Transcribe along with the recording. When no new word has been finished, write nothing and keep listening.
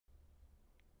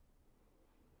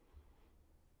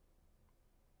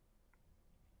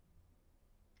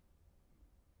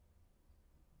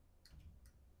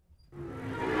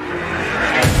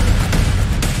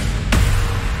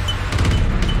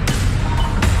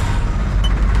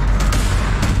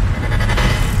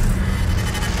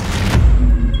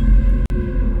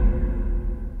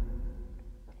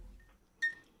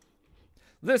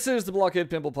This is the BlahCade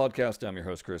Pinball Podcast. I'm your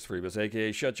host, Chris Freebus,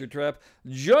 a.k.a. Shut Your Trap.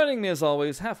 Joining me, as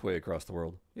always, halfway across the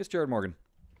world, is Jared Morgan.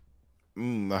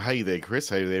 Hey there, Chris.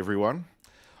 Hey there, everyone.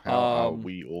 How are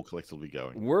we all collectively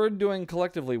going? We're doing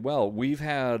collectively well. We've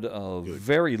had a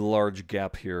very large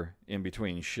gap here in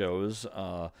between shows.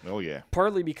 Oh, yeah.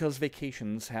 Partly because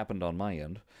vacations happened on my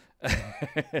end.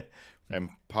 And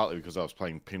partly because I was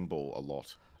playing pinball a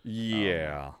lot.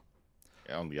 Yeah.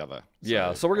 On the other.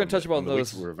 Yeah, so we're going to touch upon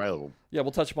those. Were available. Yeah,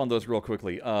 we'll touch upon those real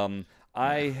quickly.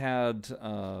 I had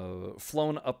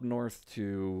flown up north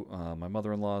to my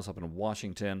mother-in-law's up in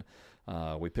Washington.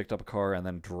 We picked up a car and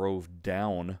then drove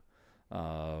down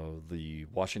the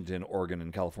Washington, Oregon,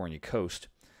 and California coast,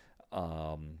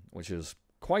 which is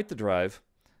quite the drive.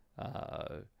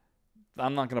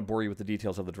 I'm not going to bore you with the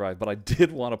details of the drive, but I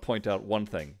did want to point out one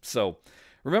thing. So,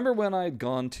 remember when I'd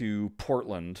gone to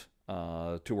Portland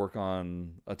to work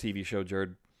on a TV show,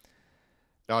 Jared?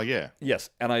 Oh, yeah. Yes,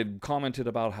 and I commented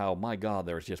about how, my God,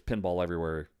 there's just pinball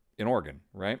everywhere in Oregon,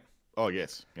 right? Oh,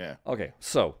 yes, yeah. Okay,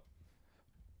 so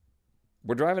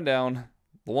we're driving down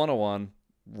the 101.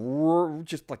 We're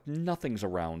just like nothing's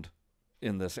around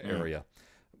in this area.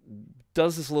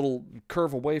 Does this little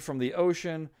curve away from the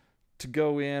ocean to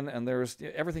go in, and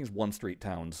everything's one street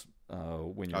towns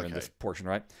when you're in this portion,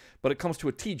 right? But it comes to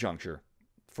a T-juncture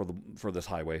for this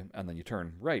highway, and then you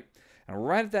turn right. And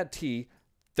right at that T,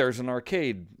 there's an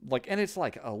arcade, and it's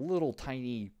like a little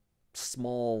tiny,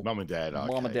 small mom and dad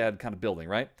kind of building,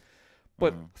 right?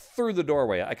 But through the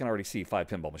doorway, I can already see 5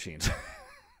 pinball machines.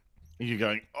 You're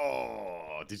going,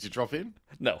 oh, did you drop in?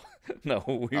 No,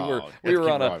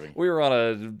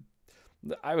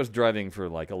 I was driving for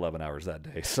like 11 hours that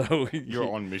day, so you're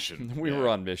on mission. We were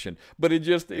on mission, but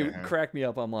it cracked me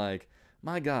up. I'm like,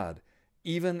 my God,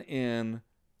 even in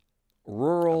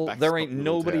rural, there ain't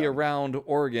nobody around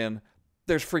Oregon.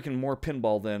 There's freaking more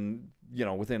pinball than,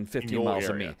 within 15 miles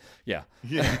of me. Yeah.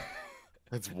 Yeah.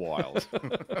 That's wild.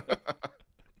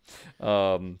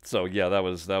 So yeah, that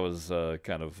was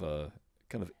kind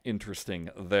of interesting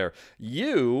there.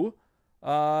 You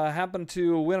happened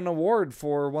to win an award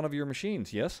for one of your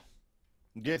machines, yes?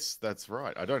 Yes, that's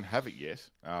right. I don't have it yet,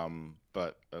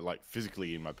 but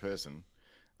physically in my person.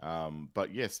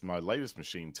 But yes, my latest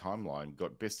machine, Timeline,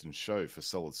 got Best in Show for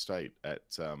Solid State at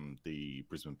the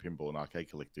Brisbane Pinball and Arcade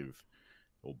Collective,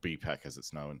 or BPAC as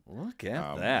it's known. Look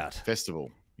at that. Festival.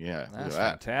 Yeah, that's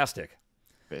fantastic.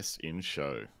 Best in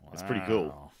Show. That's pretty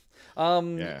cool.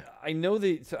 Yeah. I know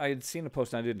I had seen a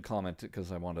post, and I didn't comment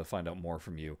because I wanted to find out more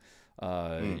from you.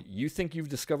 You think you've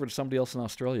discovered somebody else in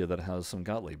Australia that has some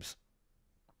Gottliebs?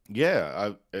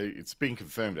 Yeah, it's been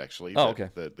confirmed, actually. Oh, okay.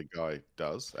 The guy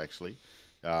does, actually.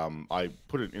 I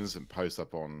put an innocent post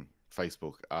up on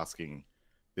Facebook asking,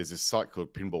 there's this site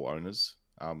called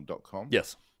pinballowners.com.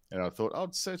 Yes. And I thought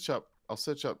I'll search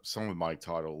up some of my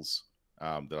titles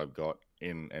that I've got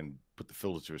and put the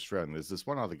filter to Australia. And there's this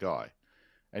one other guy,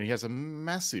 and he has a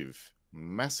massive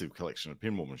collection of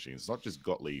pinball machines, not just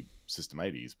Gottlieb System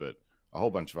 80s, but a whole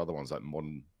bunch of other ones like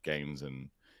modern games and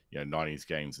 90s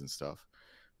games and stuff.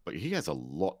 But he has a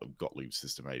lot of Gottlieb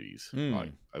System 80s,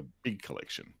 like a big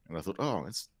collection. And I thought, oh,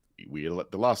 that's weird.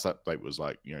 The last update was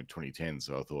 2010,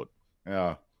 so I thought,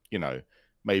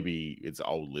 maybe it's an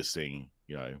old listing,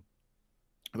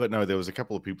 But no, there was a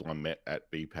couple of people I met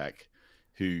at BPAC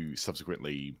who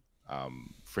subsequently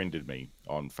friended me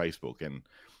on Facebook, and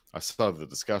I started the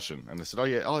discussion, and I said, oh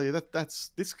yeah,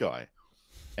 that's this guy.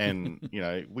 And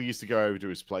we used to go over to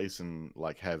his place and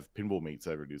have pinball meets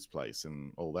over at his place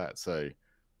and all that. So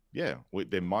yeah,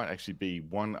 there might actually be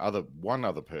one other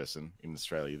person in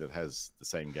Australia that has the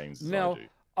same games as I do.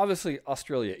 Obviously,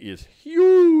 Australia is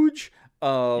huge.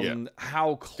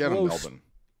 How close? Down in Melbourne.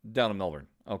 Down in Melbourne.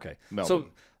 Okay.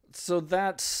 Melbourne. So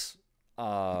that's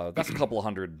a couple of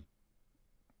hundred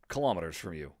kilometers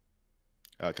from you.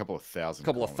 A couple of thousand.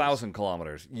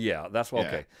 Kilometers. Yeah, that's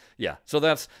okay. Yeah, so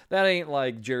that ain't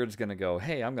like Jared's gonna go,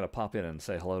 hey, I'm gonna pop in and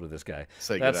say hello to this guy.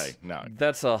 Say good day. No,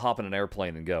 that's hop in an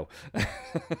airplane and go.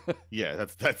 Yeah,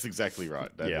 that's exactly right.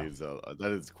 That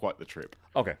is quite the trip.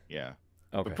 Okay. Yeah.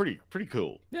 Okay. But pretty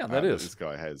cool. Yeah, that is. This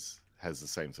guy has the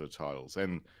same sort of titles,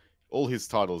 and all his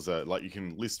titles are you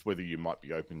can list whether you might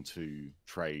be open to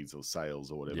trades or sales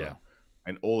or whatever. Yeah.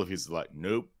 And all of his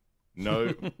nope,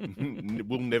 no,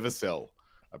 will never sell.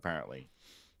 Apparently,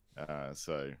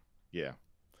 so yeah,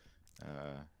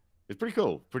 it's pretty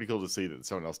cool. Pretty cool to see that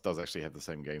someone else does actually have the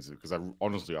same games. Because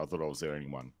honestly, I thought I was the only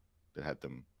one that had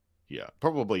them here.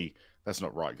 Probably that's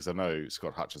not right, because I know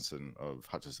Scott Hutchinson of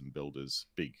Hutchinson Builders,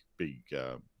 big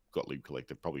Gottlieb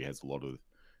collector, probably has a lot of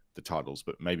the titles,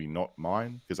 but maybe not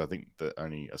mine, because I think that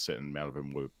only a certain amount of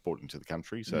them were brought into the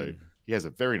country. So he has a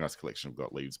very nice collection of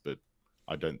Gottliebs, but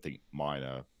I don't think mine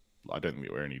are. I don't think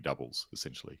there were any doubles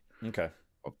essentially. Okay.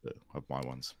 Of my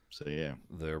ones. So yeah,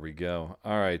 there we go.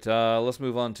 All right, let's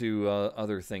move on to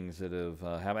other things that have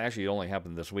happened. Actually, it only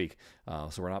happened this week,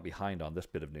 so we're not behind on this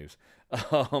bit of news.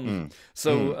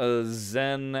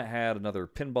 Zen had another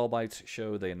Pinball Bites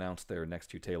show. They announced their next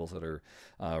 2 tables that are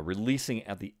releasing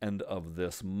at the end of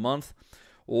this month.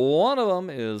 One of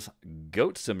them is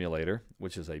Goat Simulator,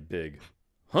 which is a big,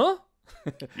 huh?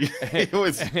 I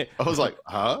was like,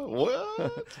 huh?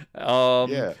 What?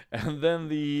 Yeah. And then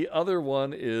the other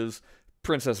one is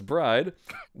Princess Bride,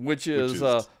 which is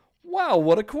wow,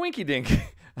 what a quinky dink.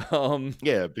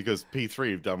 Yeah, because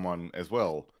P3 have done one as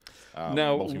well.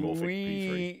 Now,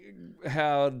 we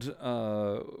had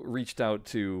reached out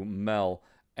to Mel,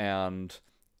 and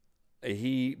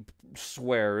he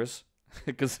swears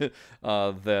because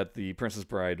that the Princess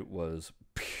Bride was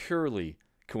purely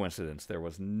coincidence. There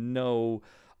was no,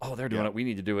 oh, they're doing it, we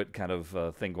need to do it kind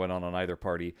of thing going on either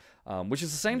party, which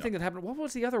is the same thing that happened. What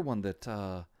was the other one that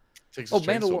Texas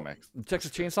Chainsaw Max.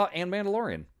 Texas Chainsaw and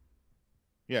Mandalorian.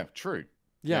 Yeah, true.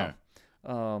 Yeah.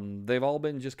 They've all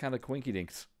been just kind of quinky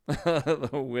dinks.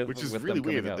 Which is really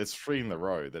weird that there's 3 in the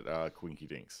row that are quinky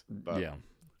dinks. But yeah,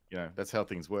 you know, that's how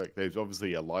things work. There's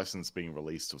obviously a license being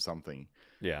released or something.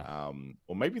 Yeah.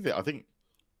 Or maybe I think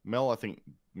Mel,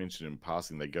 mentioned in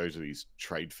passing, they go to these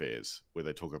trade fairs where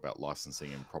they talk about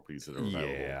licensing and properties that are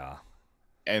available. Yeah.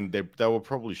 And they were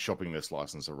probably shopping this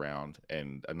license around,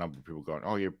 and a number of people going,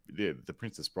 oh, yeah, the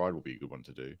Princess Bride will be a good one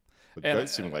to do. But Goat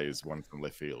Simulator is one from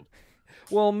left field.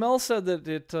 Well, Mel said that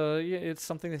it's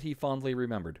something that he fondly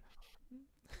remembered.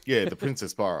 Yeah, the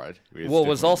Princess Bride. Well,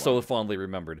 was also fondly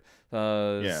remembered.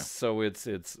 So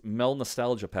it's Mel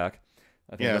Nostalgia Pack.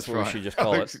 I think that's what we should just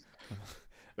call it.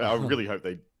 I really hope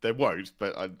they won't,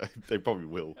 but they probably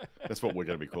will. That's what we're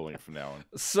going to be calling it from now on.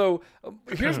 So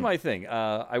here's my thing.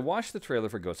 I watched the trailer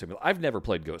for Goat Simulator. I've never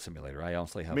played Goat Simulator. I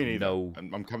honestly have no...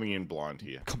 I'm coming in blind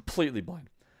here. Completely blind.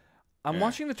 I'm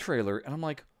watching the trailer, and I'm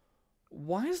like,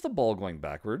 why is the ball going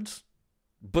backwards?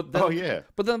 But then,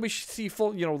 But then we see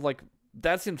full, like,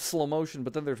 that's in slow motion,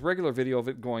 but then there's regular video of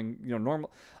it going,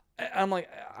 normal. I'm like,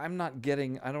 I'm not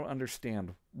getting, I don't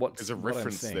understand there's a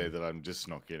reference there that I'm just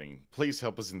not getting. Please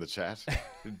help us in the chat.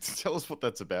 Tell us what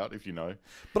that's about if you know.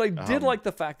 But I did like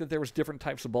the fact that there was different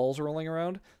types of balls rolling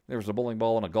around. There was a bowling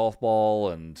ball and a golf ball,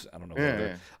 and I don't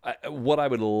know. What I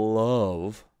would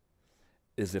love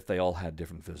is if they all had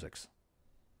different physics.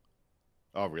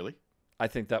 Oh, really? I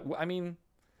think that, wouldn't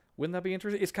that be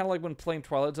interesting? It's kind of like when playing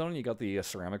Twilight Zone, you got the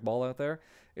ceramic ball out there.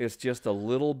 It's just a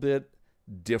little bit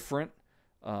different.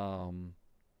 When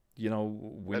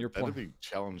you're playing, that'd be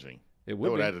challenging. It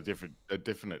would add a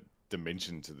different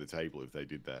dimension to the table if they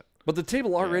did that. But the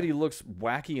table already looks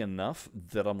wacky enough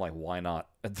that I'm like, why not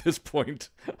at this point?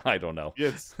 I don't know.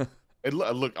 Yes.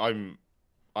 Look, I'm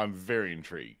very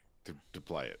intrigued to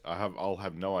play it. I'll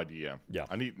have no idea. Yeah.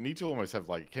 I need to almost have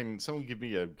can someone give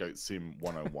me a Goat Sim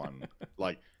 101?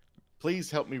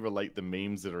 Please help me relate the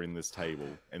memes that are in this table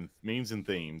and memes and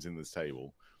themes in this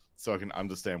table, so I can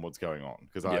understand what's going on.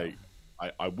 Because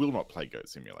I will not play Goat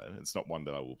Simulator. It's not one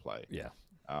that I will play. Yeah.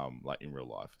 In real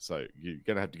life. So you're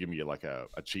gonna have to give me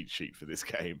a cheat sheet for this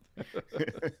game.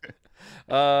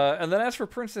 And then as for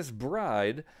Princess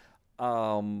Bride,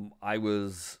 I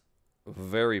was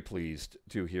very pleased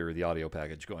to hear the audio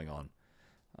package going on.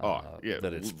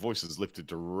 That it's voices lifted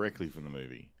directly from the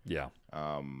movie. Yeah.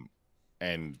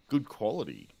 And good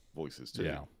quality voices too.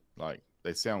 Yeah.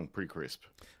 They sound pretty crisp.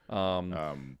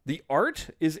 The art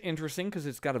is interesting because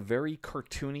it's got a very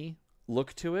cartoony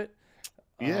look to it.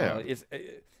 Yeah.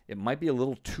 It might be a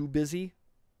little too busy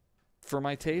for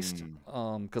my taste.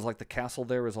 Because the castle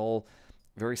there is all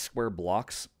very square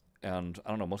blocks, and I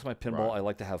don't know, most of my pinball I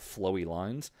like to have flowy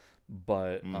lines,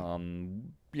 but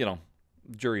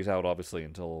jury's out obviously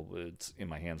until it's in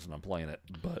my hands and I'm playing it.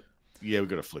 But yeah, we've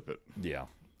got to flip it. Yeah.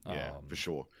 For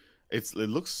sure. It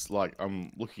looks like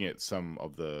I'm looking at some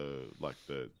of the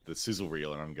sizzle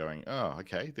reel, and I'm going, oh,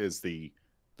 okay. There's the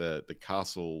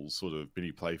castle sort of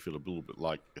mini playfield, a little bit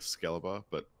like Excalibur,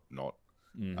 but not.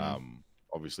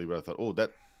 Obviously, but I thought, oh,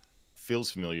 that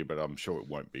feels familiar, but I'm sure it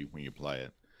won't be when you play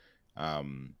it.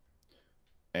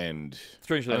 And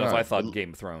strangely enough, I thought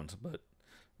Game of Thrones, but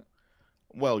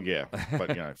well, yeah,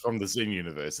 but from the Zen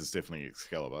universe, it's definitely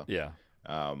Excalibur. Yeah.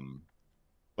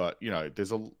 But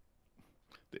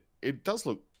it does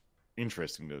look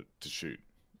interesting to shoot.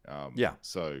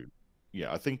 So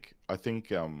yeah, I think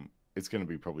it's going to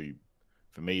be probably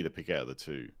for me the pick out of the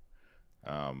two.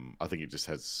 I think it just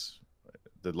has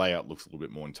the layout looks a little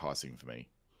bit more enticing for me.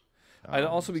 I'd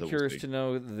also be So we'll curious see. to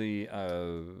know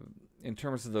in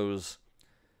terms of those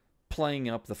playing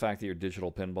up the fact that you're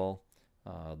digital pinball,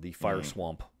 the fire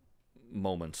swamp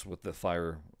moments with the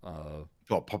fire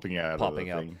Popping out of the popping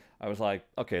out. thing. I was like,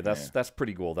 okay, Yeah. that's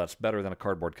pretty cool. That's better than a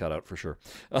cardboard cutout for sure.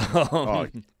 Oh,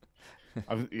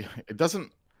 it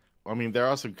doesn't. I mean, there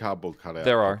are some cardboard cutout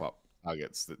There are. pop-up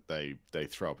targets that they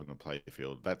throw up in the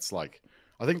playfield. That's like,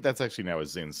 I think that's actually now a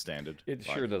Zen standard. It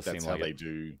Like, sure does that's seem how like they it.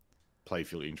 do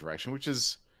playfield interaction, which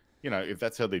is, if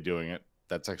that's how they're doing it,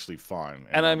 that's actually fine.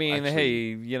 And I I'm mean, actually,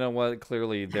 hey, you know what?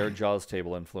 Clearly, their Jaws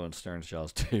table influenced Stern's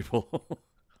Jaws table.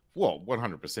 well,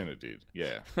 100% it did.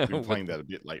 Yeah, we've been With- playing that a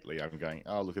bit lately. I'm going,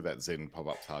 oh, look at that Zen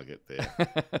pop-up target there.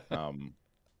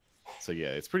 So yeah,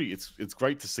 it's great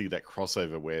to see that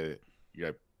crossover where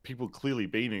people clearly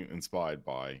being inspired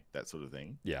by that sort of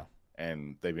thing, yeah.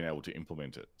 and they've been able to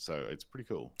implement it. So it's pretty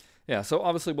cool. Yeah, so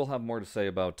obviously we'll have more to say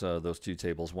about those two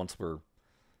tables once we're,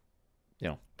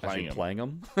 actually playing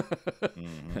them.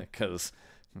 Because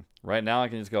right now I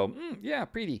can just go, yeah,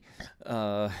 pretty.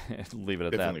 Leave it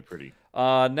at Definitely that. pretty.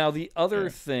 Now, the other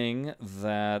thing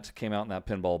that came out in that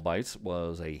Pinball Bites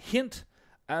was a hint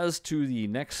as to the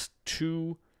next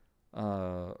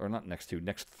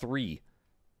next three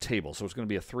tables. So it's going to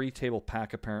be a 3-table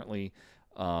pack, apparently,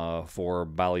 for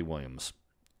Bally Williams.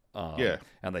 Yeah.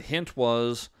 And the hint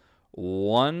was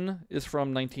one is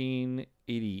from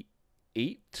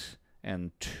 1988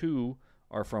 and two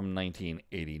are from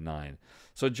 1989.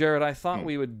 So, Jared, I thought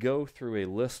we would go through a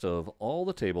list of all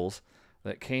the tables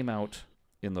that came out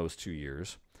in those 2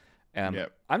 years. And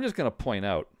I'm just going to point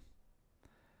out,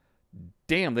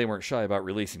 damn, they weren't shy about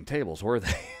releasing tables, were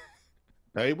they?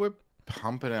 They were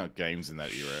pumping out games in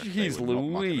that era. Jeez They were not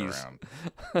mucking Louise.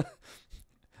 around.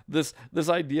 This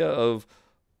idea of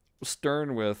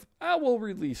Stern with, we'll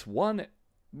release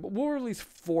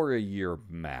 4 a year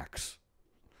max.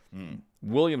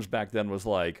 Williams back then was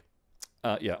like,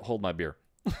 hold my beer.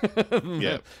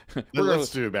 Yeah.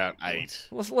 Let's do about 8.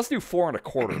 Let's do 4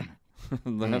 1/4.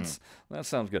 That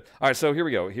sounds good. All right, so here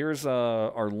we go. Here's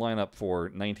our lineup for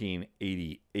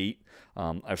 1988.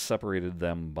 I've separated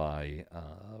them by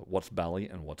what's Bally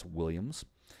and what's Williams.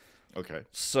 Okay.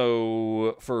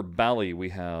 So for Bally, we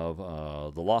have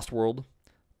The Lost World,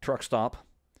 Truck Stop,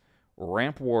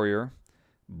 Ramp Warrior,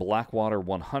 Blackwater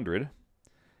 100,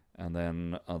 and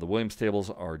then the Williams tables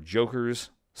are Jokers,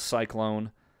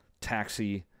 Cyclone,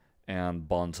 Taxi, and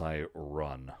Bonsai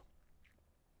Run.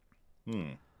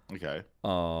 Okay.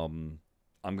 I'm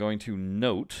going to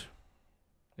note,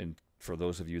 and for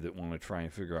those of you that want to try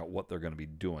and figure out what they're going to be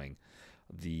doing,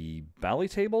 the Bally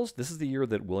tables, this is the year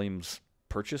that Williams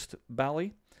purchased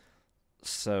Bally.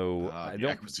 So I don't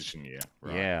acquisition year.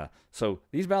 Right. Yeah. So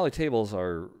these Bally tables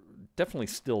are definitely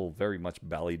still very much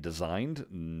Bally designed.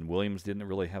 Williams didn't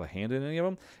really have a hand in any of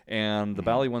them, and the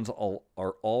Bally ones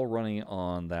are all running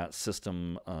on that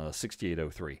system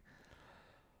 6803.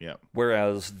 Yeah.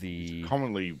 Whereas the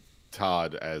commonly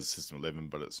tarred as System 11,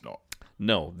 but it's not.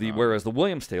 No, whereas the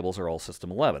Williams tables are all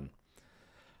System 11.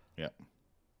 Yeah.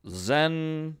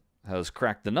 Zen has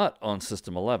cracked the nut on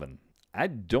System 11. I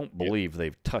don't believe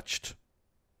they've touched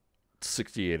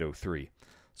 6803.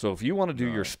 So if you want to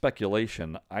do your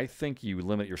speculation, I think you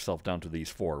limit yourself down to these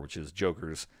 4, which is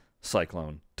Jokers,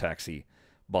 Cyclone, Taxi,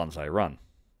 Bonsai Run.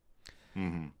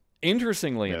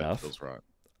 Interestingly enough, that's right.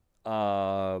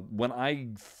 when I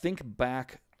think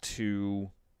back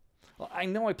to... I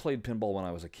know I played pinball when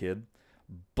I was a kid,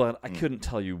 but I couldn't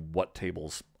tell you what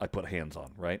tables I put hands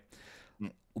on, right?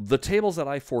 The tables that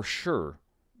I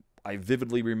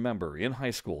vividly remember in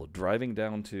high school, driving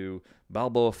down to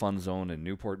Balboa Fun Zone in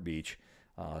Newport Beach,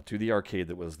 to the arcade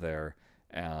that was there,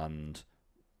 and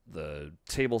the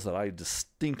tables that I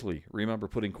distinctly remember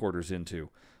putting quarters into: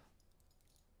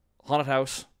 Haunted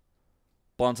House,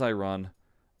 Bonsai Run,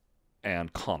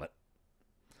 and Comet.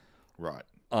 Right.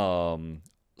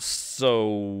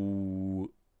 So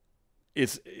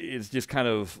it's just kind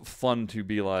of fun to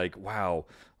be like, wow,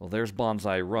 well, there's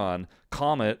Bonsai Run.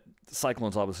 Comet,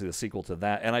 Cyclone's obviously the sequel to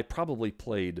that, and I probably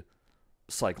played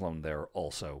Cyclone there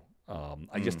also.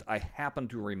 I happen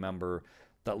to remember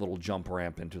that little jump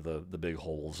ramp into the big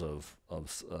holes of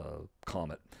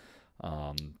Comet.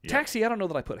 Taxi, I don't know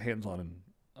that I put hands on in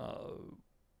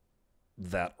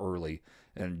that early.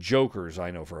 And Jokers,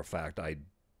 I know for a fact, I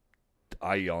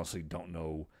honestly don't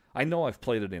know. I know I've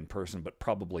played it in person, but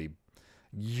probably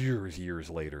years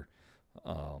later.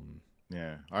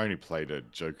 Yeah, I only played a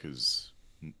Jokers.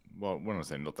 Well, when I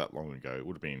say not that long ago, it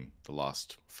would have been the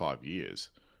last 5 years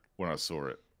when I saw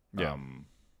it. Yeah.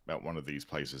 At one of these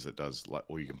places that does like,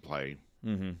 or you can play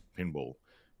pinball.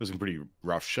 was in pretty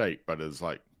rough shape, but it's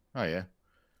like, oh yeah,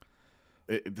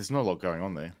 there's not a lot going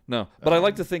on there. No, but I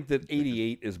like to think that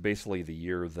 88 is basically the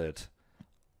year that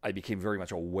I became very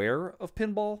much aware of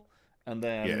pinball. And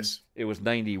then Yes. it was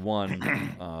 91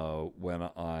 when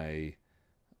I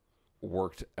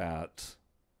worked at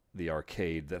the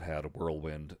arcade that had a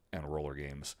Whirlwind and roller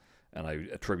games. And I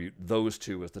attribute those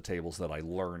two as the tables that I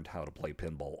learned how to play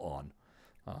pinball on.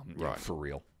 Right. For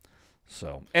real.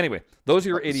 So, anyway, those are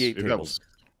your 88 tables.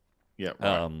 Yeah,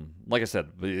 right. Like I said,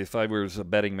 if I was a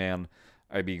betting man,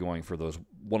 I'd be going for those.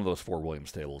 One of those four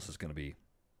Williams tables is going to be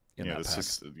in that pack.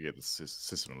 The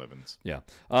System 11s. Yeah.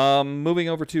 Moving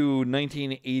over to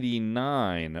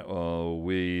 1989,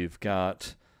 we've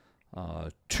got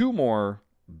two more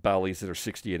Bally's that are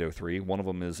 6803. One of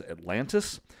them is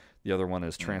Atlantis. The other one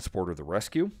is Transporter the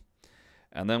Rescue.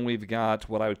 And then we've got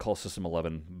what I would call System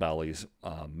 11 Bally's,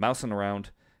 Mousing Around,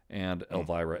 and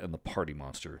Elvira and the Party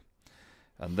Monster.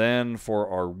 And then for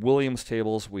our Williams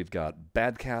tables, we've got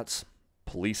Bad Cats,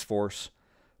 Police Force,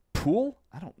 Pool.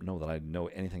 I don't know that I know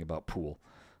anything about Pool.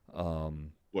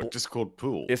 Just called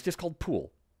Pool? It's just called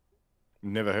Pool.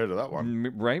 Never heard of that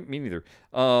one. Right? Me neither.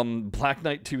 Black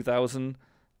Knight 2000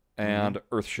 and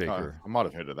Earthshaker. I might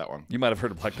have heard of that one. You might have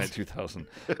heard of Black Knight 2000.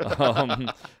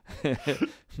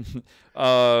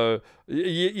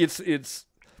 It's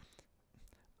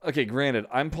okay. Granted,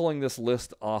 I'm pulling this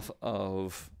list off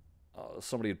of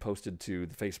somebody had posted to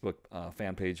the Facebook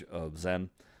fan page of Zen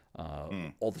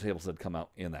all the tables that had come out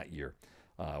in that year.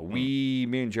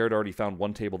 Me and Jared already found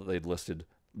one table that they'd listed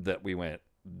that we went,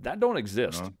 that don't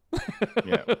exist.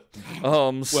 Yeah.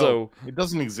 So it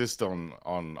doesn't exist on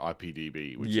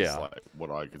IPDB, which is like what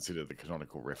I consider the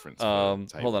canonical reference.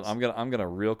 Hold on, I'm gonna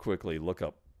real quickly look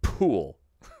up Pool.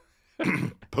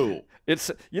 Pool.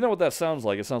 It's, you know what that sounds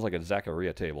like? It sounds like a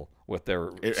Zaccaria table with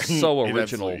their so original. It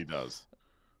absolutely does.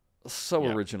 So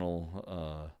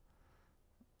original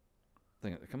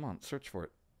thing. Come on, search for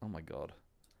it. Oh my god,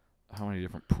 how many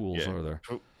different pools are there?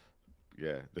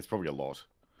 Yeah, there's probably a lot.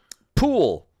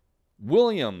 Pool,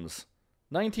 Williams,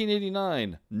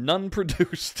 1989, none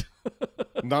produced.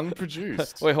 None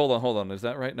produced. Wait, hold on. Is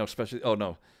that right? No, especially. Oh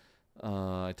no,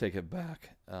 I take it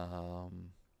back.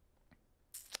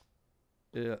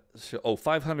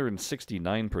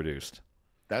 569 produced.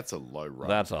 That's a low run.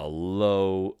 That's a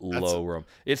low run.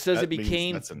 It says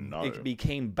it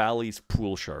became Bally's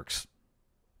Pool Sharks.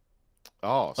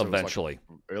 Oh, so eventually, it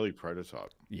was like early prototype.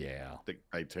 Yeah,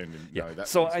 they turned into. Yeah.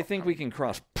 So I think we can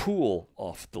cross Pool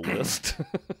off the list.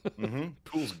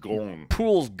 Pool's gone.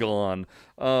 Pool's gone.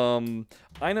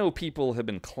 I know people have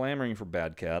been clamoring for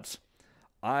Bad Cats.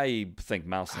 I think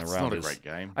Mousing Around is not a great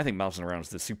game. I think Mousing Around is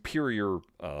the superior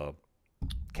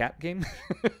cat game.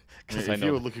 If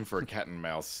you were looking for a cat and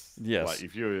mouse, yes, like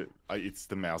if you're, it's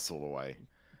the mouse all the way.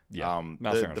 Yeah,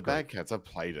 the Bad Cats, I've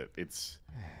played it.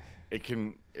 It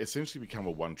can essentially become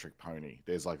a one-trick pony.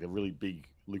 There's like a really big,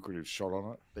 lucrative shot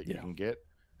on it that you can get.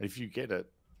 And if you get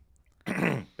it,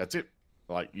 that's it.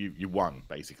 Like you won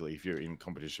basically if you're in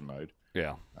competition mode.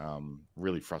 Yeah.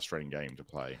 Really frustrating game to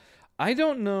play. I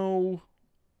don't know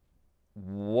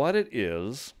what it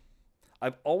is.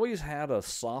 I've always had a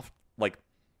soft, like,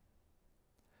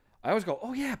 I always go,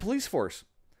 oh yeah, Police Force.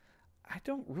 I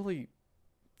don't know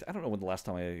when the last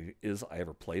time I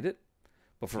ever played it.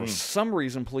 But for some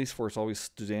reason, Police Force always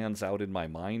stands out in my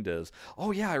mind as,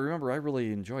 oh yeah, I remember I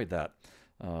really enjoyed that.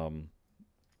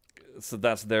 So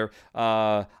that's there.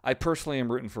 I personally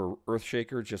am rooting for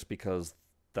Earthshaker just because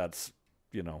that's,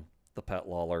 the Pat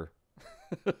Lawler.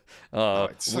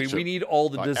 We need all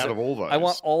the out of all those. I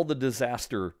want all the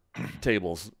disaster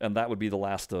tables, and that would be the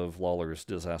last of Lawler's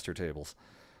disaster tables.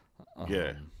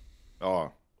 Yeah.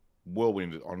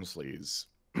 Whirlwind honestly is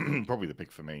probably the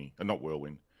pick for me. Not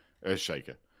Whirlwind.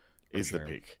 Earthshaker is the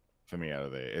pick for me out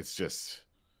of there. It's just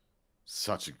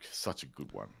such a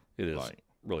good one. It is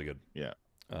really good. Yeah.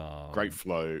 Great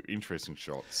flow, interesting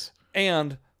shots.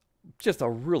 And just a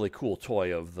really cool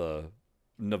toy of the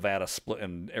Nevada split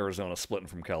and Arizona splitting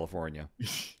from California.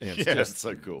 It's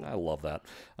so cool. I love that.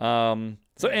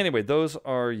 So anyway, those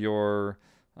are your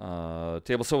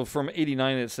tables. So from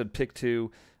 89, it said pick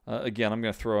two. Again, I'm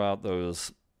going to throw out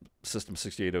those System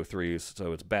 6803s.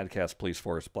 So it's Bad Cats, Police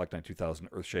Force, Black Knight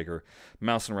 2000, Earthshaker,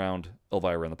 Mousing Around,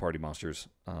 Elvira, and the Party Monsters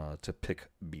to pick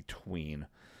between.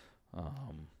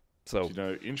 So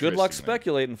good luck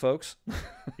speculating, folks.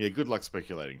 Yeah, good luck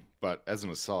speculating. But as an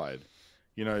aside,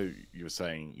 you were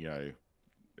saying,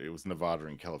 it was Nevada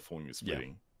and California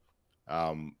splitting.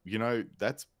 Yeah.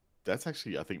 That's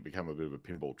actually, I think, become a bit of a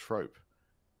pinball trope,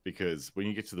 because when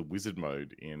you get to the wizard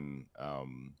mode in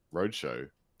Roadshow,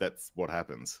 that's what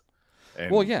happens. And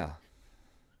well, yeah.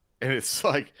 And it's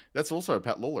like that's also a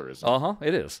Pat Lawler, isn't it?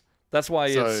 It is. That's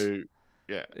why So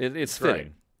yeah, it's great.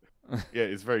 fitting. Yeah,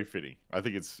 it's very fitting. I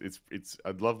think it's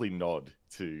a lovely nod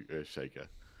to Earthshaker.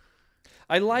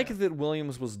 I like that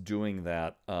Williams was doing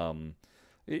that.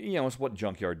 It's what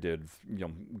Junkyard did.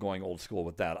 Going old school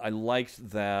with that. I liked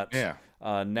that. Yeah.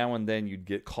 Now and then you'd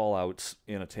get call-outs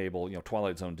in a table.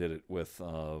 Twilight Zone did it with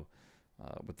the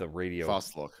radio.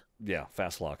 Fast lock. Yeah,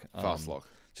 fast lock. Fast lock.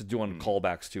 Just doing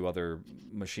callbacks to other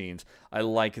machines. I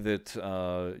like that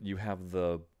you have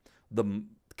the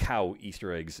cow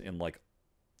Easter eggs in like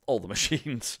all the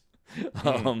machines.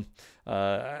 I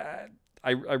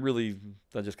really,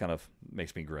 that just kind of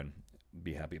makes me grin.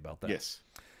 Be happy about that. Yes.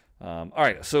 All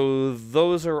right, so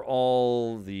those are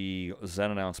all the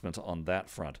Zen announcements on that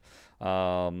front.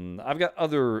 I've got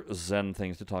other Zen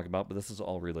things to talk about, but this is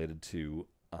all related to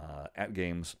At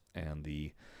Games and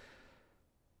the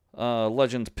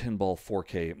Legends Pinball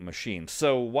 4K machine.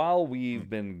 So while we've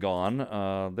been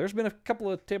gone, there's been a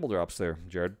couple of table drops there,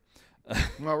 Jared.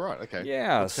 All right. Okay.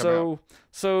 Yeah. So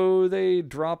they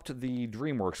dropped the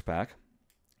DreamWorks pack,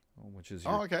 which is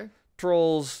your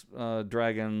Trolls,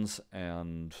 Dragons,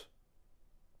 and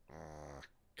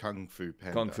Kung Fu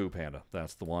Panda. Kung Fu Panda.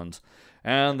 That's the ones.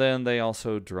 And then they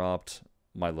also dropped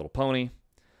My Little Pony.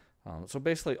 So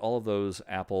basically, all of those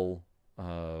Apple.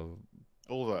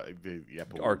 All the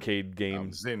Apple arcade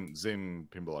games, Zen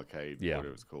Pinball Arcade,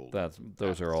 whatever it's called.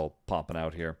 Those are all popping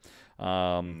out here.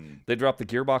 They dropped the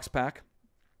Gearbox pack,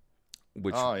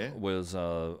 which was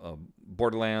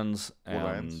Borderlands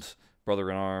and Brother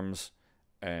in Arms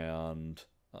and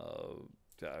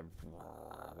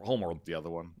Homeworld. The other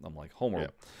one. I'm like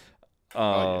Homeworld.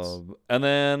 Yeah. And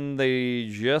then they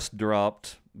just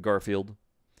dropped Garfield.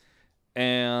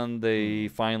 And they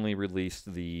finally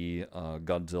released the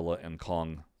Godzilla and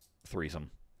Kong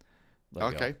threesome.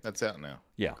 Okay, that's out now.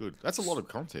 Yeah. Good. That's a lot of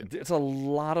content. It's a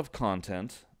lot of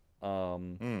content.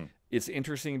 It's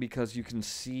interesting because you can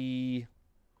see,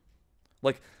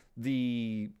 like,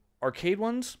 the arcade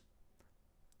ones,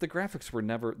 the graphics were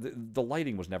never, the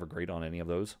lighting was never great on any of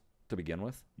those to begin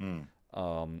with.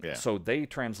 So they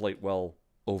translate well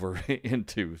over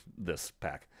into this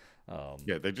pack.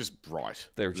 They're just bright.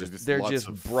 They're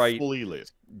just bright, fully lit.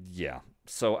 Yeah.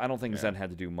 So I don't think Zen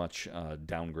had to do much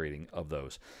downgrading of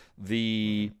those.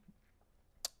 The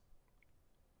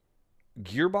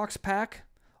Gearbox pack,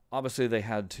 obviously they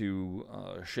had to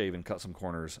shave and cut some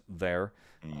corners there.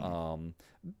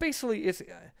 Basically, it's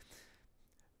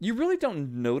you really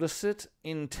don't notice it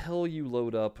until you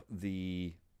load up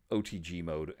the OTG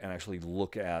mode and actually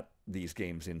look at these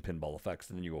games in pinball effects,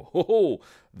 and then you go, "Oh,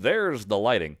 there's the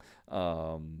lighting."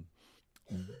 Right.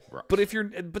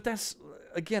 But that's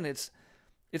again, it's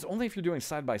only if you're doing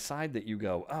side by side that you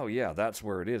go, "Oh yeah, that's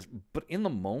where it is." But in the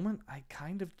moment, I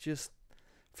kind of just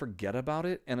forget about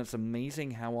it, and it's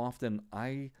amazing how often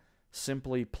I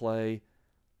simply play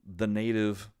the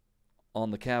native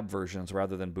on the cab versions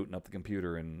rather than booting up the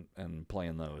computer and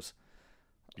playing those.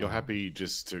 You're happy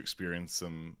just to experience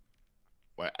them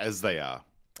as they are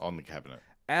on the cabinet.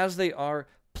 As they are.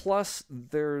 Plus,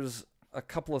 there's a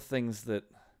couple of things that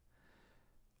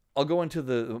I'll go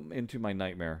into my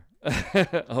nightmare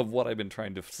of what I've been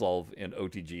trying to solve in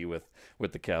OTG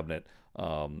with the cabinet,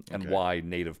 and why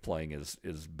native playing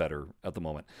is better at the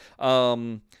moment.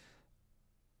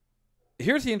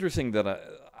 Here's the interesting that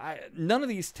none of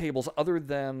these tables, other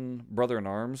than Brother in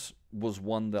Arms, was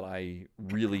one that I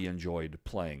really enjoyed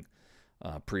playing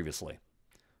previously.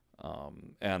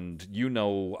 And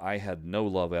I had no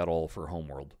love at all for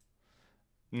Homeworld.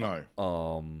 No.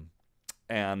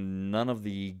 And none of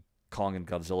the Kong and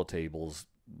Godzilla tables,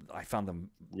 I found them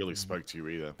really spoke to you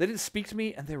either. They didn't speak to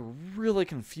me, and they're really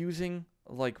confusing.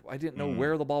 Like, I didn't know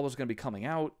where the ball was going to be coming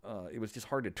out. It was just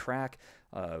hard to track.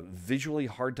 Visually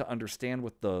hard to understand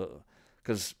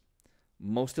because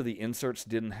most of the inserts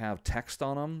didn't have text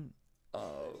on them.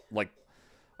 Like,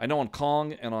 I know on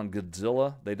Kong and on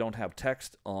Godzilla, they don't have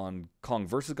text. On Kong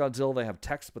versus Godzilla, they have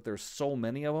text, but there's so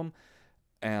many of them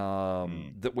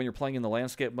that when you're playing in the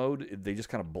landscape mode, they just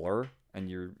kind of blur, and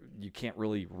you can't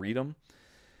really read them.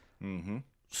 Mm-hmm.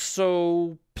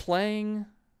 So playing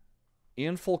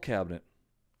in full cabinet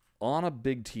on a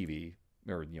big TV,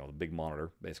 or the big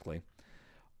monitor, basically,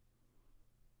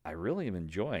 I really am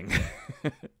enjoying.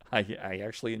 I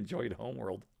actually enjoyed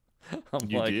Homeworld.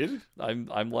 Did?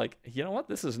 I'm like, you know what?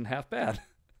 This isn't half bad.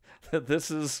 This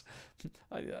is,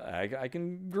 I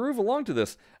can groove along to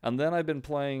this. And then I've been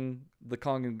playing the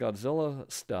Kong and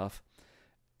Godzilla stuff,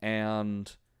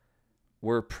 and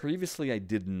where previously I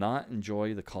did not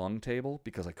enjoy the Kong table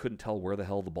because I couldn't tell where the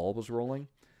hell the ball was rolling.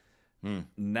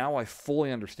 Now I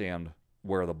fully understand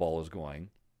where the ball is going.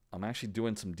 I'm actually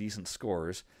doing some decent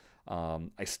scores.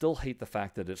 I still hate the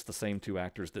fact that it's the same two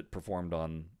actors that performed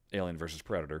on Alien vs.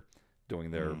 Predator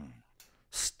doing their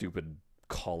stupid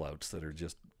call-outs that are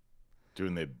just...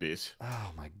 Doing their bit.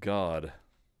 Oh, my God.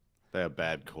 They are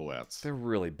bad call-outs. They're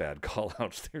really bad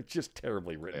call-outs. They're just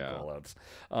terribly written call-outs.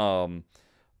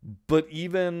 But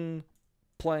even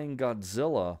playing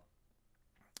Godzilla,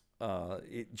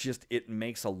 it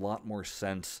makes a lot more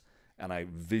sense, and I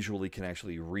visually can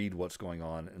actually read what's going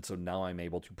on, and so now I'm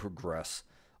able to progress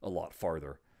a lot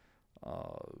farther.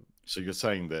 So you're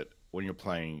saying that when you're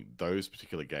playing those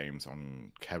particular games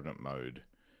on cabinet mode,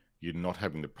 you're not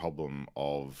having the problem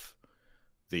of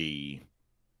the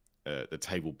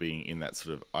table being in that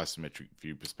sort of isometric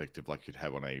view perspective like you'd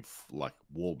have on a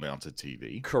wall-mounted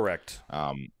TV. Correct.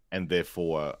 And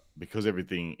therefore, because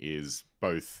everything is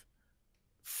both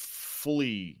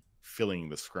fully filling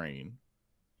the screen,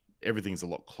 everything's a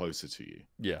lot closer to you.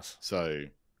 Yes. So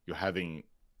you're having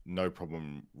no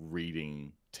problem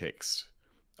reading text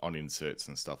on inserts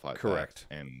and stuff like that. Correct.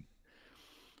 And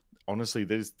honestly,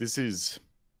 it's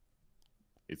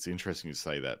interesting to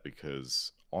say that,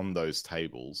 because on those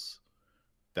tables,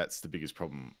 that's the biggest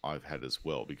problem I've had as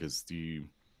well, because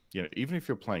even if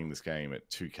you're playing this game at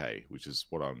 2K, which is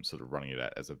what I'm sort of running it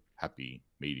at as a happy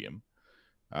medium,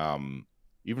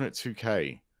 even at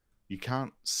 2K, you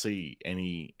can't see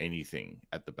anything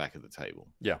at the back of the table.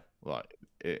 Yeah.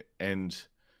 And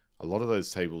a lot of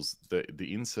those tables,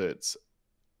 the inserts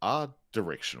are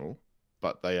directional,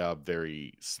 but they are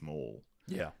very small.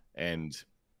 Yeah. And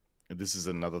this is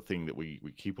another thing that we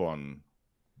keep on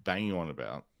banging on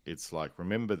about. It's like,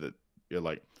 remember that you're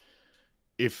like,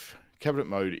 if cabinet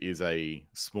mode is a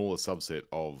smaller subset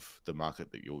of the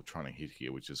market that you're trying to hit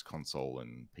here, which is console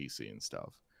and PC and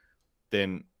stuff,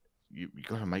 then you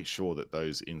got to make sure that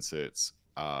those inserts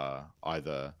are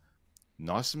either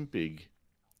nice and big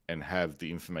and have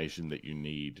the information that you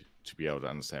need to be able to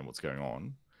understand what's going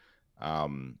on,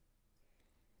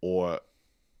 or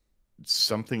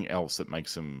something else that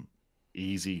makes them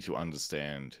easy to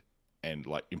understand and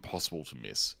like impossible to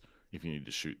miss if you need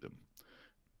to shoot them,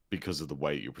 because of the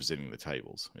way you're presenting the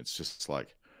tables. It's just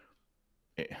like,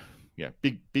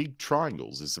 big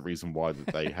triangles is the reason why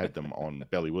that they had them on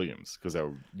Belly Williams, because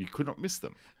you could not miss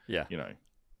them. Yeah.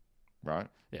 Right?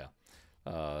 Yeah.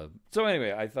 So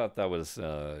anyway, I thought that was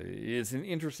it's an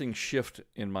interesting shift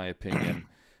in my opinion.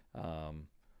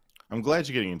 I'm glad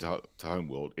you're getting into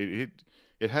Homeworld.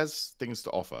 It has things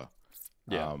to offer.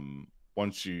 Yeah.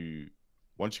 Once you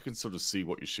can sort of see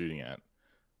what you're shooting at.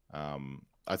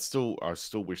 I still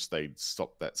wish they'd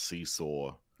stop that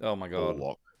seesaw. Oh my God.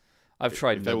 Lock. I've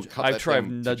tried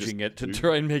nudging it to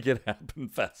try and make it happen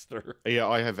faster. Yeah,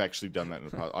 I have actually done that in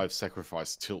the past. I've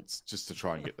sacrificed tilts just to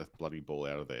try and get the bloody ball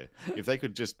out of there. If they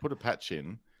could just put a patch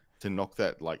in to knock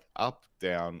that like up,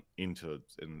 down into a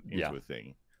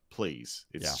thing, please.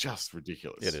 It's just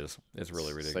ridiculous. It is. It's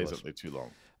really ridiculous. Stays up there too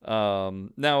long.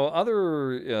 Now,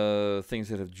 other things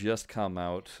that have just come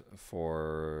out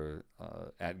for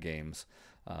at games.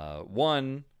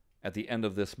 One, at the end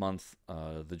of this month,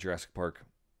 the Jurassic Park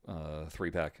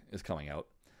 3-pack is coming out,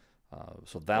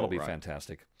 so that'll be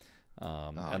fantastic.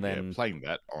 And then playing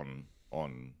that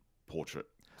on portrait.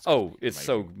 It's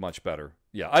so much better.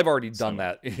 Yeah, I've already done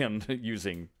that in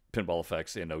using pinball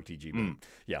effects in OTG mode.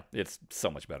 Yeah, it's so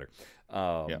much better.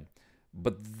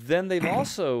 But then they've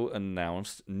also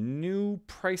announced new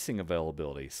pricing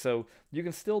availability, so you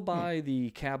can still buy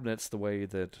the cabinets the way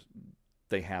that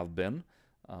they have been.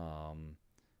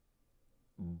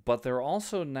 But they're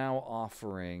also now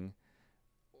offering,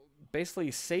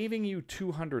 basically saving you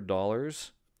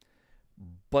 $200,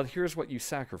 but here's what you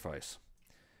sacrifice.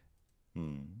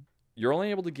 You're only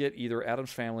able to get either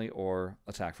Addams Family or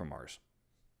Attack from Mars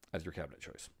as your cabinet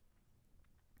choice.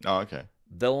 Oh, okay.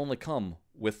 They'll only come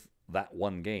with that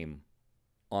one game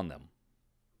on them,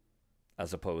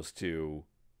 as opposed to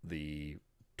the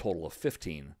total of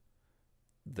 15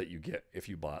 that you get if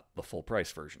you bought the full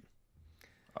price version.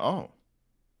 Oh.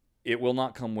 It will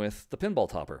not come with the pinball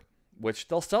topper, which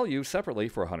they'll sell you separately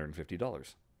for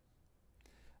 $150.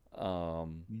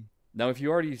 Now, if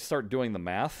you already start doing the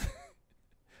math,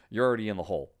 you're already in the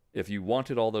hole. If you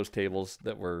wanted all those tables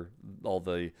that were all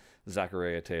the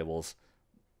Zaccaria tables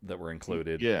that were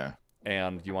included,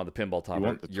 and you want the pinball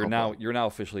topper, you're now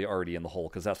officially already in the hole,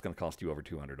 because that's going to cost you over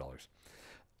 $200.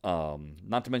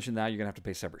 Not to mention now you're going to have to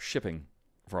pay separate shipping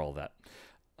for all of that.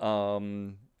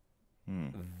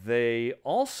 They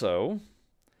also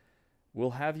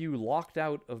will have you locked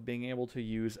out of being able to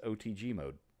use OTG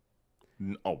mode.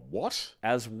 What?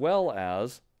 As well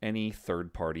as any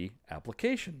third-party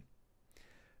application.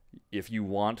 If you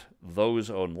want those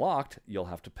unlocked, you'll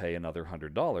have to pay another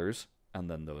 $100, and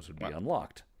then those would be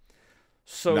unlocked.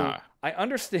 So I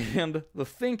understand the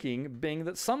thinking being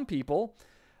that some people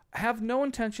have no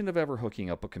intention of ever hooking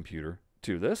up a computer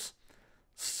to this.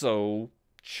 So,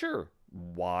 sure,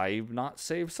 why not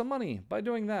save some money by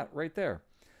doing that right there?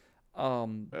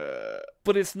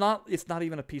 But it's not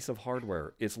even a piece of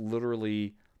hardware. It's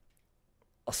literally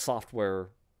a software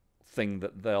thing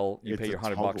that you pay your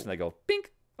 $100 and they go,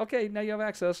 bink, okay, now you have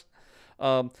access.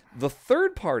 The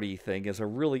third-party thing is a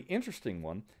really interesting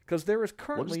one because there is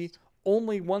currently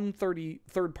only one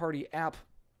third-party app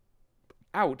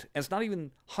out, and it's not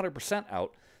even 100%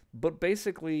 out, but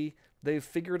basically they've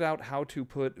figured out how to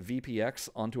put VPX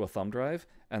onto a thumb drive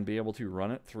and be able to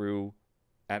run it through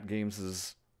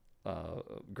AtGames'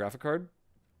 graphic card.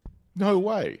 No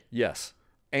way. Yes.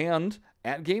 And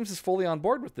AtGames is fully on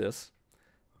board with this,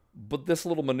 but this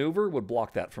little maneuver would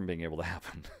block that from being able to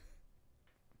happen.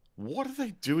 What are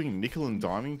they doing, nickel and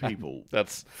diming people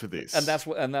for this? And that's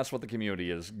what the community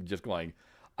is just going,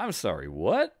 I'm sorry,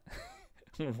 what?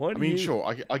 What? I mean,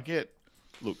 sure, I get.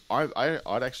 Look,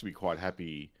 I'd actually be quite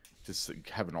happy to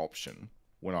have an option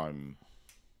when I'm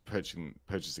purchasing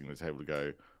the table to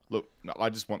go, look, no, I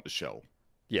just want the shell.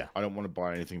 Yeah. I don't want to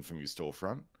buy anything from your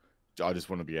storefront. I just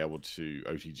want to be able to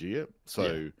OTG it.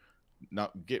 So,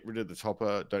 get rid of the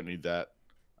topper. Don't need that.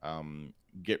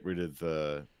 Get rid of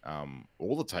the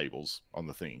all the tables on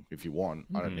the thing if you want.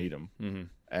 I don't need them.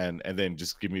 And then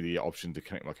just give me the option to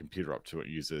connect my computer up to it,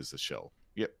 use it as a shell.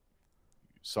 Yep,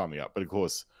 sign me up. But of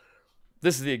course,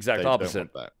 this is the exact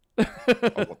opposite. Don't want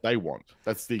that. Of what they want.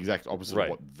 That's the exact opposite of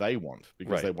what they want,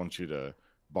 because they want you to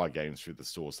buy games through the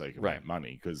store so they can make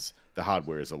money, because the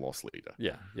hardware is a loss leader.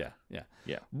 Yeah.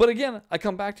 But again, I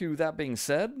come back to that being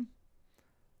said,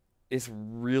 it's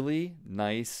really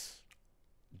nice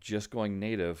just going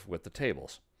native with the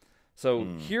tables. So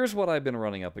here's what I've been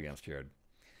running up against, Jared.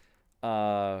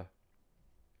 There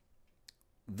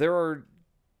are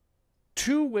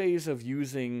two ways of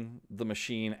using the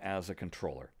machine as a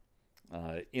controller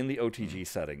in the OTG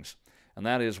settings. And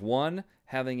that is, one,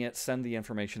 having it send the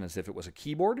information as if it was a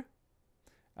keyboard.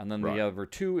 And then the other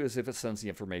two is if it sends the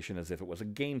information as if it was a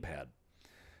gamepad.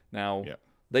 Now,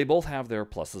 they both have their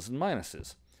pluses and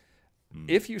minuses.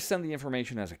 If you send the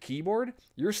information as a keyboard,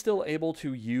 you're still able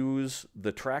to use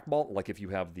the trackball, like if you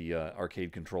have the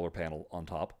arcade controller panel on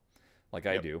top, like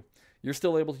I do. You're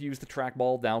still able to use the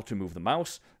trackball now to move the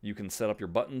mouse. You can set up your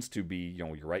buttons to be,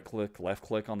 your right click, left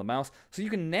click on the mouse. So you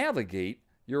can navigate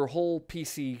your whole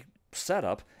PC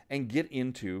setup and get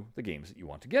into the games that you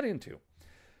want to get into.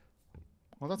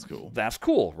 Well, that's cool. That's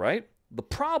cool, right? The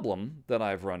problem that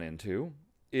I've run into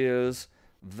is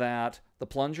that the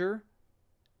plunger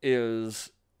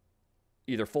is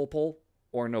either full pull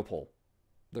or no pull.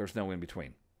 There's no in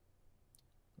between.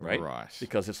 Right?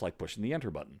 Because it's like pushing the enter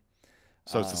button.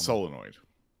 So it's a solenoid,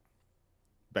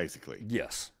 basically.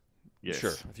 Yes.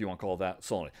 Sure, if you want to call that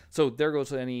solenoid. So there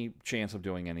goes any chance of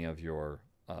doing any of your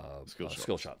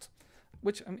skill shots.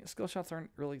 Which, I mean, skill shots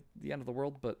aren't really the end of the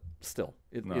world, but still,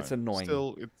 it's annoying.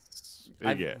 Still,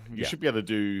 you should be able to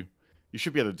do. You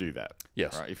should be able to do that.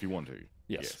 Yes. Right, if you want to.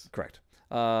 Yes. Correct.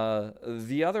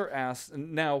 The other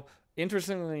now,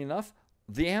 interestingly enough,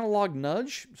 the analog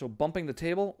nudge, so bumping the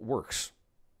table, works.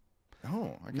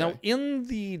 Oh, okay. Now, in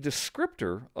the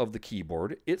descriptor of the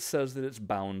keyboard, it says that it's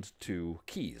bound to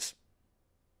keys.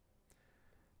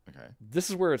 Okay. This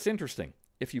is where it's interesting.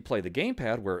 If you play the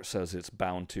gamepad where it says it's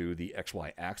bound to the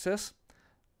XY axis,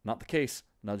 not the case.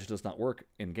 Nudge does not work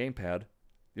in gamepad.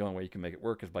 The only way you can make it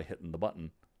work is by hitting the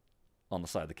button on the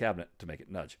side of the cabinet to make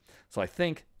it nudge. So I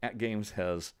think AtGames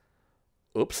has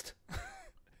oopsed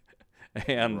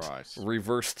and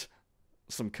reversed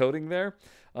some coding there.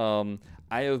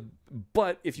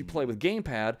 But if you play with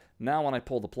gamepad, now when I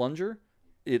pull the plunger,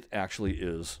 it actually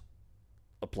is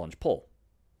a plunge pull.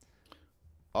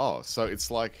 Oh, so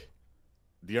it's like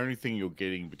the only thing you're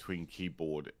getting between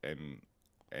keyboard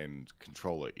and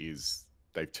controller is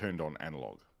they've turned on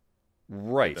analog.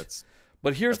 Right.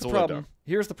 But here's the problem.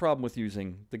 Here's the problem with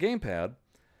using the gamepad.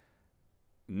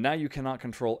 Now you cannot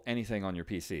control anything on your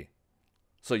PC.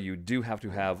 So you do have to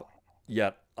have,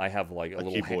 I have like a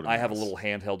little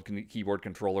handheld keyboard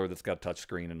controller that's got a touch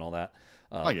screen and all that.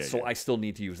 I still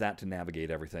need to use that to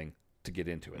navigate everything to get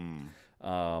into it.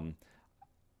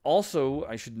 Also,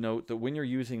 I should note that when you're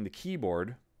using the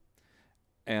keyboard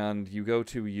and you go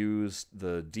to use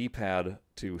the D-pad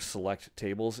to select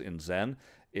tables in Zen,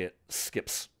 it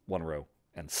skips one row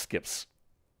and skips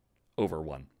over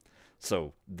one.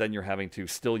 So then you're having to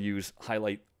still use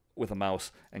highlight with a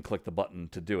mouse and click the button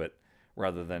to do it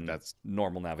rather than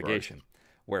normal navigation.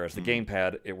 Whereas the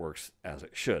gamepad, it works as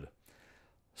it should.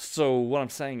 So what I'm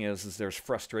saying is there's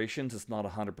frustrations. It's not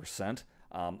 100%.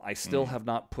 I still have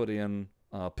not put in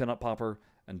pinup popper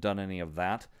and done any of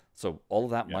that. So all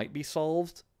of that might be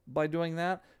solved by doing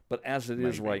that. But as it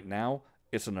is right now,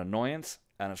 it's an annoyance,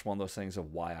 and it's one of those things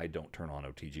of why I don't turn on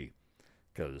OTG.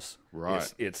 Because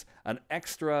it's an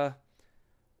extra...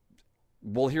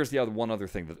 Well, here's the one other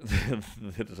thing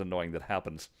that is annoying that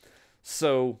happens.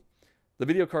 So the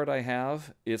video card I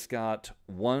have, it's got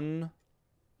two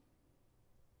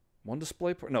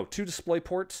display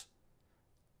ports,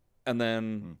 and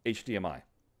then HDMI.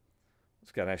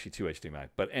 It's got actually two HDMI.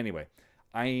 But anyway,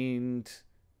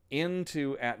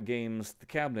 into At Games, the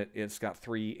cabinet, it's got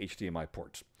 3 HDMI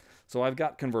ports. So I've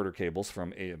got converter cables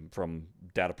from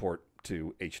data port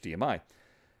to HDMI.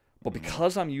 But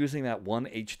because I'm using that one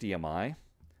HDMI,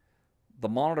 the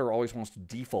monitor always wants to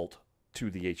default to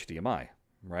the HDMI,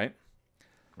 right?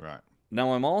 Right.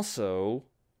 Now I'm also,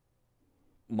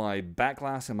 my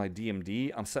backglass and my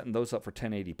DMD, I'm setting those up for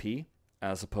 1080p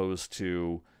as opposed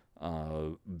to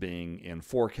being in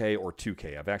 4K or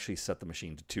 2K. I've actually set the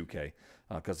machine to 2K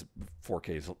because 4K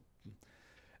is...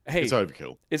 Hey, it's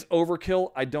overkill. It's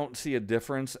overkill. I don't see a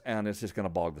difference, and it's just going to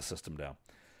bog the system down.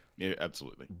 Yeah,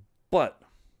 absolutely. But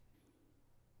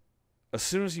as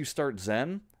soon as you start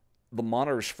Zen, the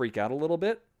monitors freak out a little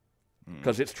bit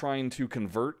because it's trying to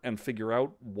convert and figure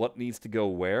out what needs to go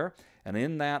where. And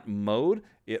in that mode,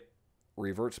 it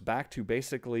reverts back to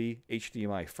basically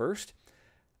HDMI first,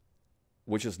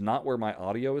 which is not where my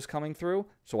audio is coming through,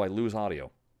 so I lose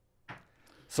audio.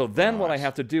 So then what I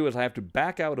have to do is I have to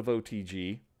back out of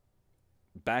OTG,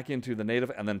 back into the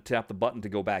native, and then tap the button to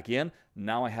go back in.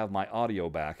 Now I have my audio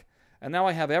back. And now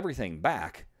I have everything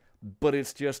back, but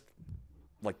it's just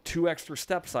like 2 extra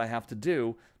steps I have to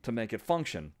do to make it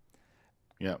function.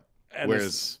 Yeah. And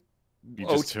whereas you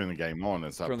just turn the game on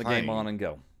and start playing. Turn the game on and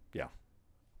go. Yeah.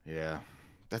 Yeah.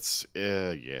 That's,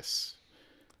 yes.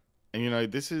 And, you know,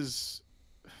 this is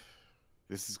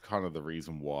kind of the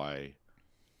reason why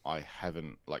I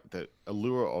haven't, like, the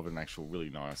allure of an actual really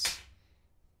nice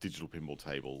digital pinball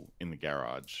table in the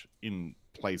garage in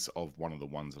place of one of the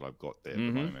ones that I've got there at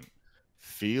the moment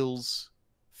feels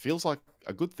like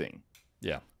a good thing.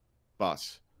 Yeah.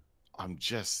 But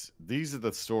these are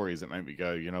the stories that make me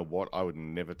go, you know what? I would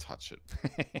never touch it.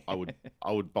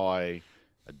 I would buy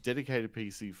a dedicated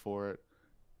PC for it.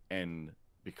 And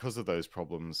because of those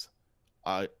problems,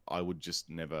 I would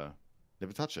just never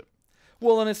touch it.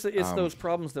 Well, and it's those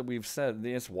problems that we've said.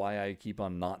 That's why I keep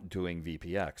on not doing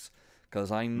VPX,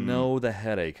 because I know the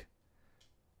headache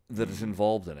that is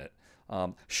involved in it.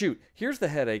 Shoot, here's the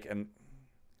headache, and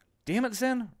damn it,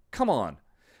 Zen, come on.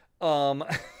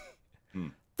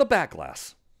 The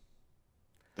backglass.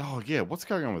 Oh yeah, what's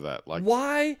going on with that? Like,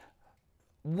 why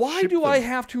do I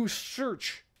have to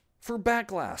search for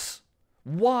backglass?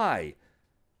 Why?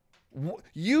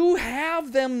 You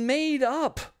have them made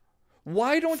up.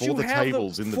 Why don't you have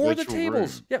tables in the for the virtual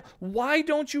tables? room. Yeah. Why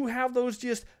don't you have those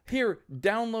just here,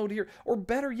 download here? Or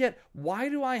better yet, why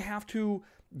do I have to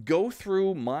go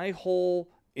through my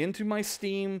whole into my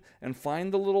Steam and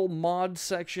find the little mod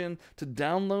section to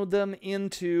download them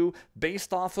into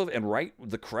based off of and write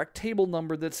the correct table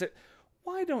number that's it?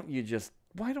 Why don't we just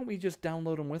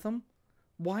download them with them?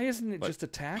 Why isn't it just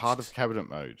attached? Part of cabinet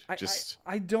mode.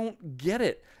 I don't get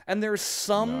it. And there's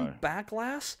some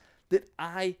backglass that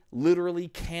I literally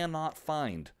cannot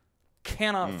find.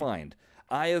 Find.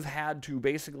 I have had to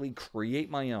basically create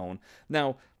my own.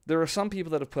 Now, there are some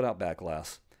people that have put out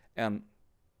backglass, and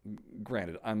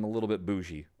granted, I'm a little bit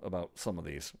bougie about some of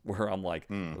these, where I'm like,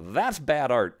 that's bad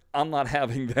art. I'm not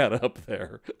having that up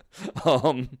there.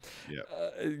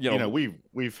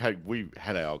 We've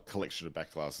had our collection of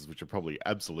backglasses, which are probably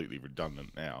absolutely redundant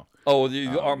now. Oh,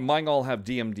 mine all have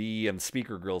DMD and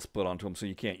speaker grills put onto them, so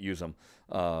you can't use them.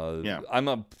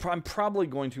 I'm probably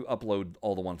going to upload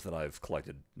all the ones that I've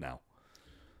collected now.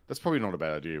 That's probably not a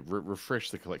bad idea.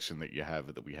 Refresh the collection that you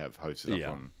have that we have hosted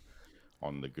up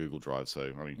on the Google Drive.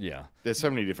 So I mean, there's so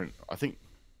many different. I think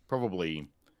probably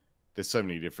there's so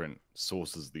many different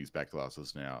sources of these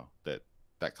backglasses now that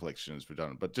collection is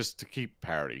redundant. But just to keep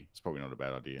parity, it's probably not a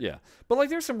bad idea. Yeah, but like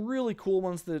there's some really cool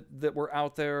ones that were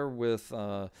out there with.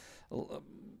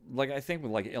 Like I think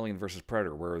with like Alien versus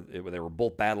Predator, where they were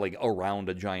both battling around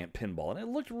a giant pinball, and it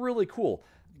looked really cool.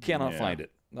 Cannot find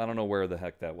it. I don't know where the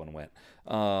heck that one went.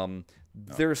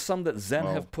 There's some that Zen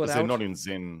have put out. They're not in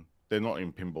Zen. They're not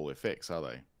in Pinball FX, are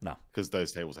they? No, because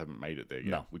those tables haven't made it there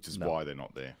yet. Which is why they're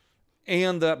not there.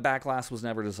 And the backglass was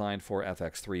never designed for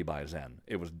FX3 by Zen.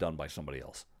 It was done by somebody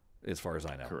else, as far as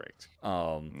I know. Correct.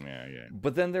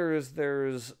 But then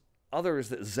there's others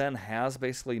that Zen has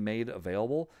basically made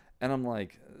available, and I'm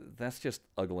like, that's just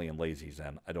ugly and lazy,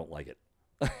 Zen. I don't like it.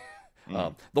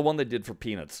 The one they did for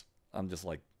Peanuts, I'm just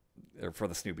like, or for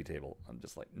the Snoopy table, I'm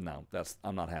just like, no,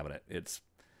 I'm not having it. It's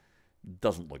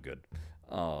doesn't look good.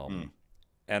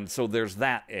 And so there's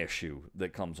that issue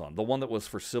that comes on. The one that was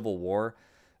for Civil War,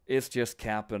 it's just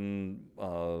Cap and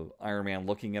Iron Man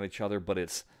looking at each other, but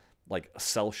it's like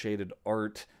cel-shaded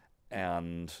art,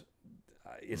 and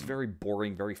it's very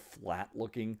boring, very flat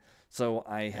looking. So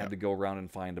I had to go around and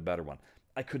find a better one.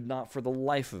 I could not for the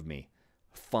life of me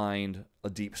find a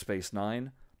Deep Space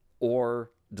Nine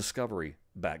or Discovery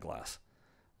back glass.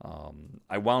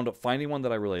 I wound up finding one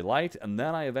that I really liked, and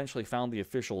then I eventually found the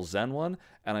official Zen one,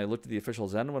 and I looked at the official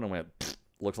Zen one and went,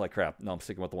 looks like crap. No, I'm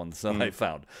sticking with the one that I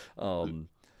found.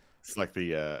 It's like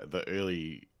the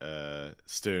early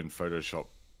Stern Photoshop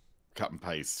cut and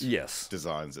paste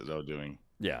designs that they were doing.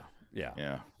 Yeah.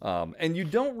 And you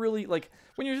don't really, like,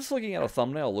 when you're just looking at a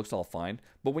thumbnail, it looks all fine,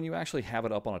 but when you actually have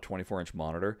it up on a 24-inch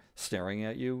monitor staring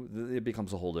at you, it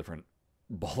becomes a whole different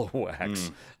ball of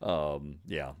wax.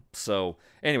 So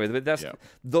anyway,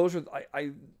 those are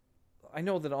I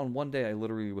know that on one day I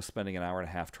literally was spending an hour and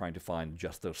a half trying to find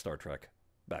just those Star Trek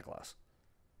back glass.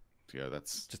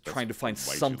 That's trying to find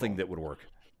something that would work,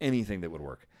 anything that would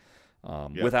work,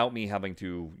 without me having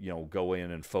to go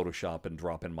in and Photoshop and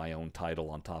drop in my own title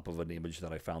on top of an image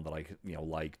that I found that I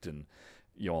liked, and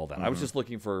all that. I was just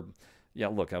looking for I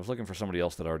was looking for somebody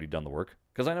else that had already done the work,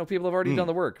 because I know people have already done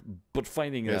the work, but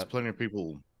finding there's plenty of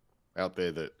people out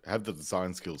there that have the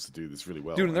design skills to do this really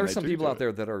well. Dude, and there's some people out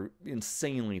there that are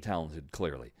insanely talented,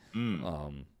 clearly.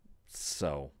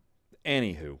 So,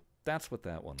 anywho, that's what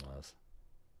that one was.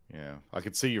 Yeah, I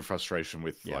could see your frustration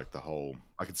with like the whole.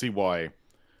 I could see why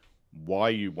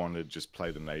you want to just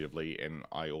play them natively, and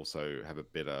I also have a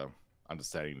better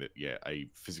understanding that a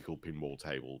physical pinball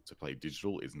table to play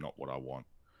digital is not what I want.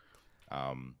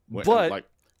 But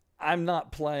I'm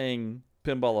not playing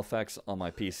pinball effects on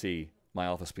my PC, my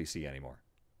office PC anymore.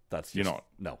 That's just, you're not.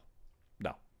 No,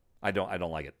 I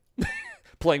don't like it.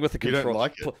 Playing with the controller, you don't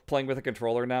like it? Playing with a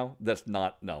controller now. That's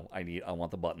not. No, I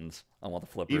want the buttons. I want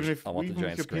the flippers. I want the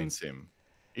giant screen.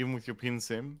 Even with your pin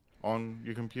sim on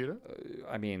your computer.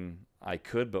 I mean, I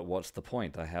could, but what's the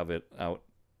point? I have it out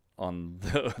on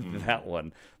that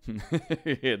one.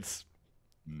 It's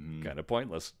kind of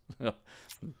pointless.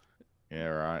 Yeah,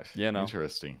 right.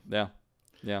 Interesting.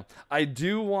 Yeah. I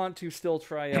do want to still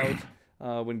try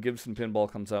out when Gibson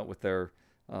Pinball comes out with their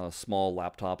small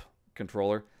laptop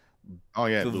controller. Oh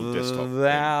yeah, little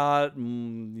desktop.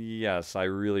 Yes, I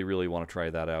really, really want to try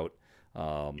that out.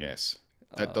 Yes,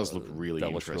 that does look really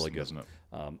interesting, really good. Doesn't it?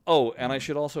 And I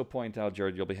should also point out,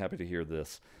 Jared, you'll be happy to hear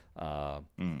this.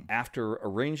 After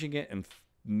arranging it and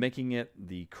making it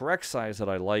the correct size that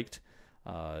I liked,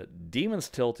 Demon's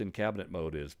Tilt in cabinet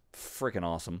mode is freaking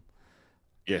awesome.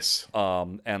 Yes.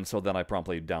 And so then I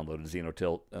promptly downloaded Xeno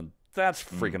Tilt, and that's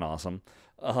freaking awesome.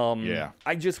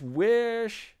 I just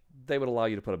wish they would allow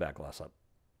you to put a back glass up.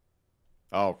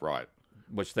 Oh, right.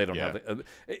 Which they don't have.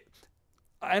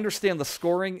 I understand the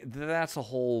scoring. That's a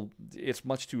whole. It's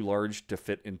much too large to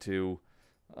fit into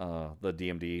the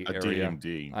DMD area.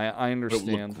 DMD. I understand.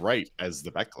 It would look great as the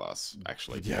back glass,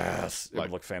 actually. Yes, it would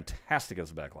look fantastic as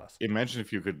the back glass. Imagine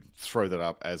if you could throw that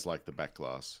up as like the back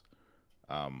glass.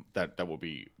 That would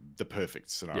be the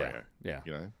perfect scenario. Yeah.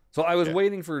 So I was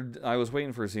waiting for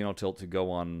Xeno Tilt to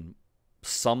go on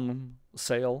some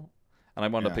sale, and I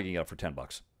wound up picking it up for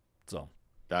 $10. So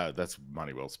that's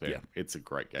money well spent. It's a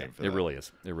great game for that. It really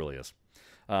is. It really is.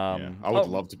 I would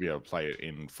love to be able to play it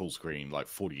in full screen, like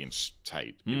 40-inch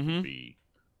tape. It would be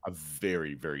a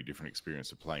very, very different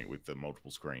experience of playing it with the multiple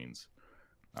screens.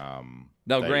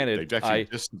 Granted,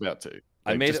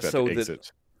 I made it so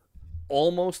that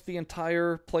almost the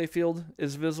entire playfield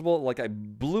is visible. Like, I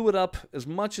blew it up as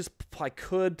much as I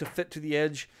could to fit to the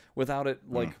edge without it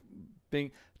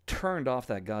being turned off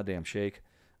that goddamn shake.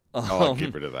 I'll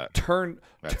get rid of that.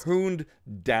 Tuned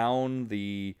down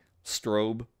the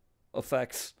strobe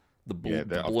effects. I've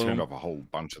turned off a whole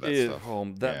bunch of that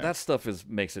stuff. That stuff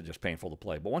makes it just painful to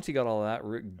play. But once you got all that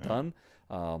done,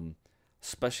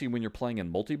 especially when you're playing in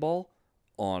multi-ball,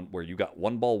 where you got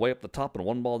one ball way up the top and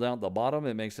one ball down at the bottom,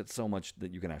 it makes it so much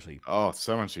that you can actually... Oh,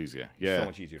 so much easier. Yeah. So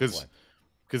much easier to play.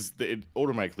 Because it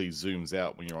automatically zooms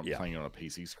out when you're playing on a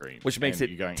PC screen. Which makes it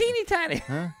teeny tiny.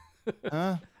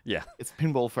 Huh? Yeah. It's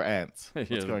pinball for ants. What's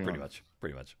going on?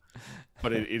 Pretty much.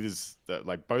 But it is,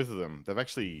 like, both of them, they've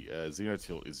actually...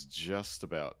 Xenotilt is just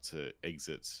about to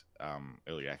exit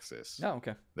early access. Oh,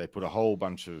 okay. They put a whole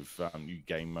bunch of new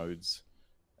game modes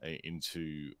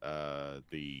into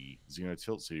the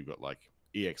Xenotilt. So you've got, like,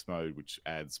 EX mode, which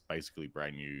adds basically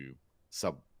brand new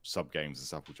sub games and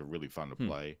stuff, which are really fun to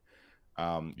play.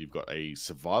 You've got a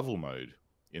survival mode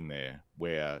in there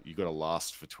where you've got to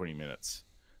last for 20 minutes.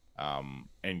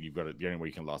 And you've got the only way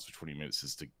you can last for 20 minutes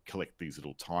is to collect these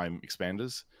little time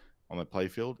expanders on the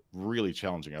playfield. Really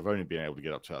challenging. I've only been able to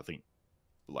get up to, I think,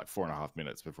 like 4.5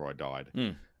 minutes before I died.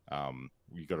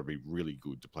 You've got to be really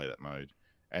good to play that mode.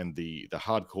 And the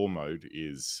hardcore mode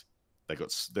is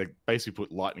they basically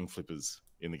put lightning flippers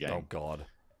in the game. Oh God!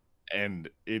 And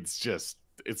it's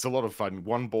a lot of fun.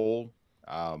 One ball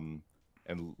and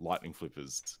lightning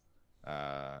flippers.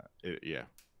 Yeah,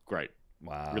 great.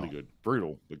 Wow, really good.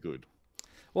 Brutal, but good.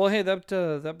 Well, hey,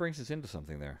 that brings us into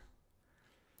something there.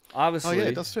 Obviously, oh yeah,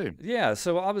 it does too. Yeah,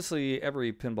 so obviously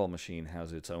every pinball machine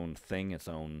has its own thing, its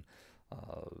own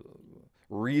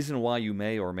reason why you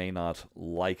may or may not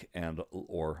like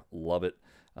or love it,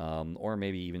 or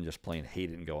maybe even just plain hate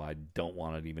it and go, I don't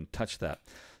want to even touch that.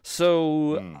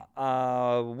 So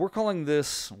we're calling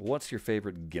this "What's Your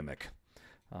Favorite Gimmick?"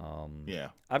 Yeah,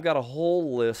 I've got a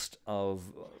whole list of,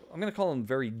 I'm going to call them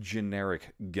very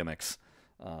generic gimmicks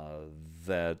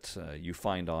that you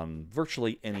find on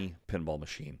virtually any pinball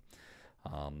machine.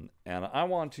 And I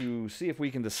want to see if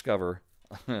we can discover,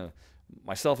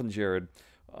 myself and Jared,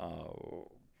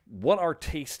 what our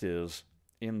taste is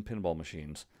in pinball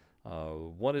machines.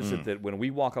 What is it that when we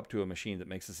walk up to a machine that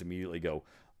makes us immediately go,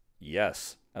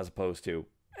 yes, as opposed to,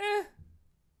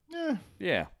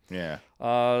 yeah.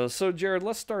 So, Jared,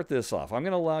 let's start this off. I'm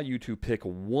going to allow you to pick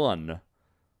one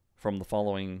from the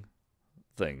following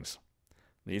things.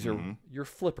 These are your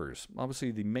flippers,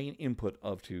 obviously the main input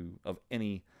of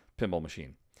any pinball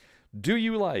machine. Do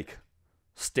you like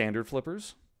standard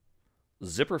flippers,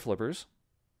 zipper flippers,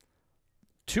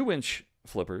 2-inch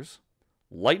flippers,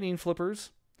 lightning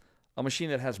flippers, a machine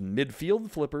that has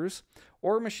midfield flippers,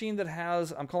 or a machine that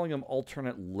has, I'm calling them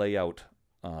alternate layout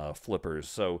flippers?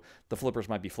 So the flippers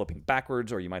might be flipping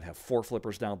backwards, or you might have 4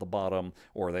 flippers down at the bottom,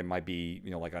 or they might be,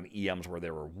 like on EMs where they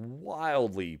were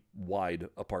wildly wide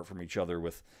apart from each other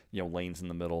with, lanes in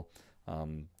the middle.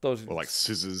 Those like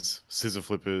scissor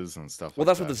flippers and stuff. Well,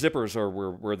 that's what the zippers are,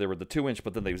 where they were the 2-inch,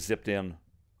 but then they zipped in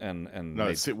and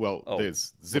no.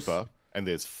 There's zipper and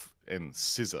there's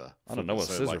scissor. I don't know what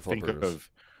scissor flipper is.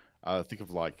 Think of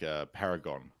like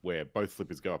Paragon, where both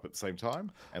flippers go up at the same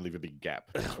time and leave a big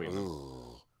gap between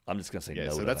them. I'm just gonna say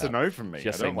no. So that's a no from me.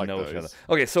 Just I don't like no those.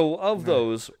 Okay, so of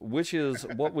those,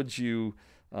 what would you,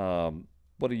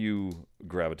 what do you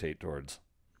gravitate towards?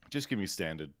 Just give me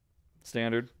standard.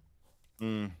 Standard.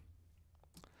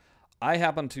 I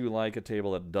happen to like a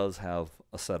table that does have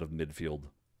a set of midfield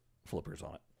flippers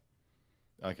on it.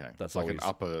 Okay, that's like an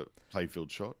upper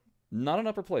playfield shot. Not an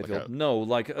upper playfield. No,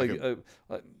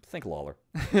 think Lawler.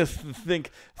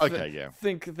 think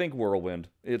Whirlwind.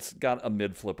 It's got a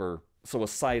mid flipper, so a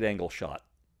side angle shot,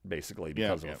 basically,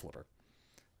 because of a flipper.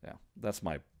 Yeah, that's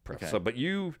my preference. Okay. So, but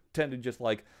you tend to just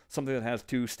like something that has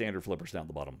 2 standard flippers down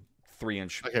the bottom,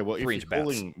 3-inch. Okay, well, 3-inch if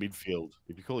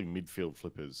you're calling midfield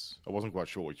flippers, I wasn't quite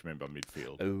sure what you meant by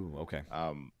midfield. Oh, okay.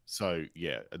 So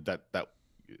yeah, that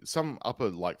some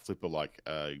upper flipper like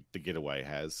the Getaway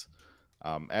has.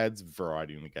 Adds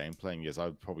variety in the gameplay, and yes, I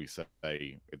would probably say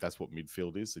if that's what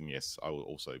midfield is, then yes, I would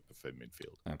also prefer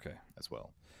midfield. Okay. As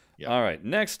well. Yeah. All right,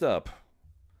 next up.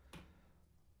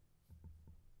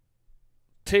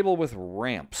 Table with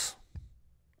ramps.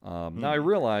 Now, I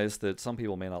realize that some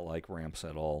people may not like ramps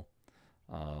at all,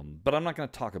 but I'm not going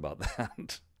to talk about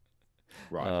that.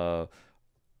 Right.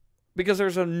 Because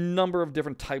there's a number of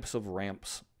different types of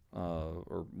ramps.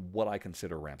 Or what I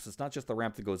consider ramps. It's not just the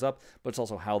ramp that goes up, but it's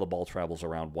also how the ball travels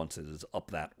around once it is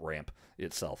up that ramp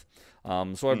itself.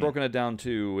 So I've broken it down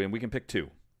to, and we can pick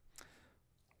 2.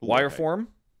 Wire form.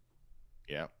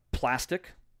 Yeah.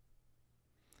 Plastic.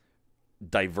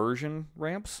 Diversion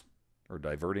ramps, or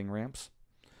diverting ramps.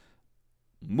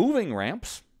 Moving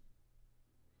ramps.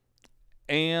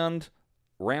 And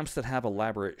ramps that have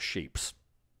elaborate shapes.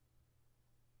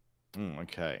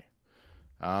 Okay.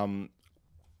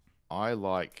 I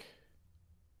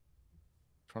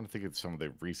trying to think of some of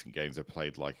the recent games I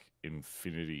played, like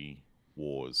Infinity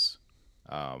Wars,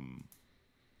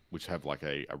 which have like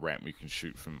a ramp you can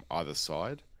shoot from either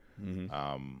side.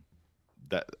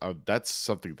 That's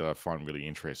something that I find really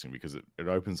interesting because it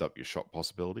opens up your shot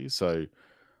possibilities. So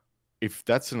if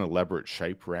that's an elaborate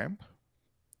shape ramp,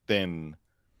 then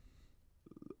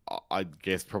I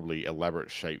guess probably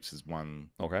elaborate shapes is one.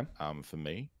 Okay. For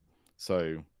me,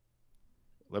 so.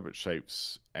 Elaborate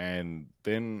shapes, and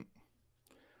then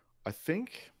I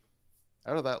think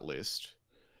out of that list,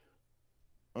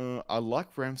 I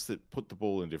like ramps that put the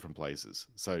ball in different places.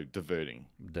 So diverting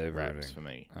ramps for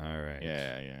me. All right.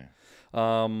 Yeah.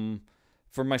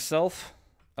 For myself,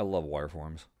 I love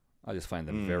wireforms. I just find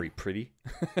them very pretty.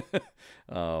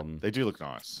 They do look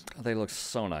nice. They look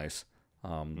so nice.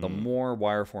 The more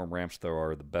wireform ramps there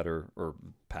are, the better, or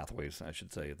pathways, I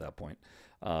should say, at that point.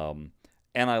 And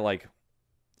I like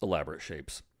elaborate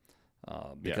shapes.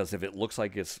 Because if it looks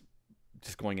like it's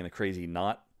just going in a crazy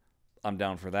knot, I'm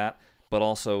down for that. But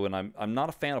also, and I'm not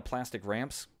a fan of plastic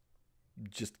ramps,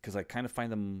 just because I kind of find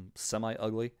them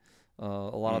semi-ugly a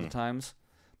lot of the times.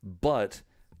 But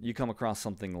you come across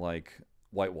something like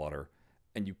Whitewater,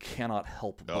 and you cannot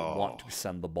help but want to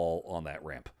send the ball on that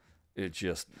ramp. It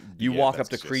just walk up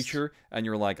to creature, and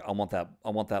you're like, I want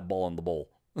that ball in the bowl.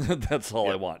 That's all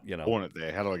I want. I want it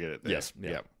there. How do I get it there? Yes.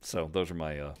 Yeah. So those are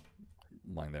my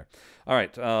line there. All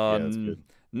right.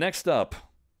 Next up,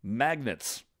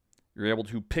 magnets. You're able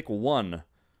to pick one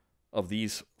of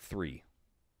these three.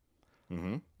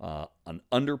 An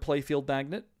underplayfield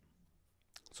magnet.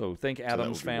 So think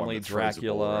Addams Family,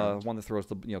 Dracula, one that throws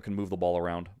can move the ball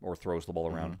around or throws the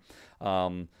ball around.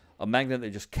 A magnet that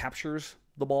just captures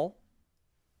the ball.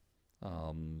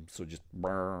 So just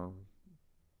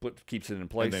keeps it in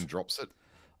place. And then drops it.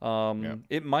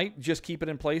 It might just keep it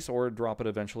in place or drop it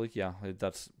eventually. Yeah,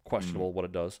 that's questionable what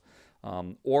it does.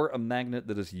 Or a magnet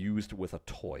that is used with a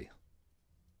toy.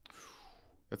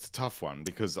 That's a tough one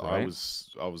because I was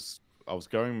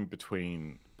going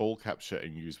between ball capture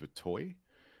and use with toy,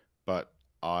 but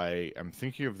I am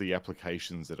thinking of the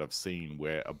applications that I've seen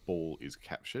where a ball is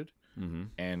captured,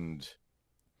 and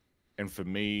for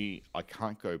me, I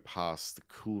can't go past the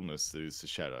coolness that is the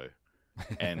shadow,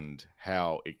 and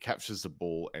how it captures the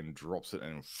ball and drops it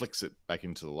and flicks it back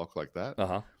into the lock like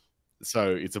that.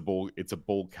 So it's a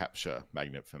ball capture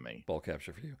magnet for me. Ball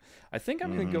capture for you. I think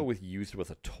I'm going to go with used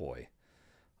with a toy.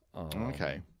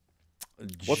 Okay.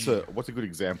 What's a good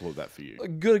example of that for you? A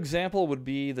good example would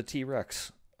be the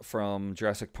T-Rex from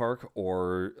Jurassic Park,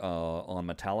 or on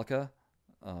Metallica,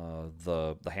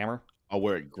 the hammer. Oh,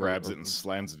 where it grabs it and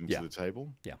slams it into the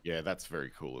table? Yeah, that's very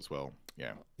cool as well.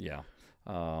 Yeah.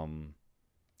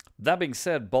 That being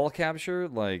said, ball capture,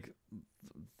 like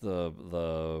I'd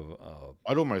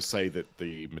almost say that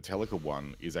the Metallica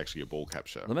one is actually a ball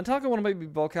capture. The Metallica one might be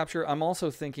ball capture. I'm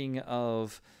also thinking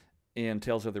of in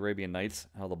Tales of the Arabian Nights,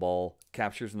 how the ball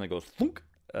captures and then goes thunk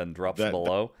and drops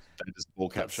below. That is ball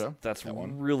capture. That's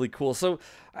really cool. So,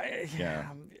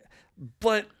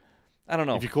 but I don't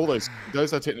know. If you call those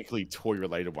are technically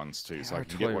toy-related ones too, so I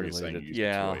can get what you're saying.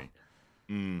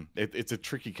 It's a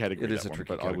tricky category. It is a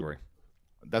tricky category.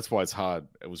 That's why it's hard.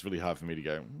 It was really hard for me to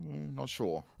go, not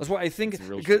sure. That's why I think,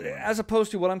 as opposed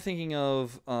to what I'm thinking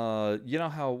of, you know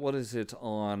how, what is it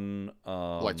on...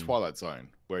 like Twilight Zone,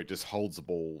 where it just holds the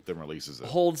ball, then releases it.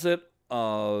 Holds it.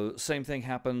 Same thing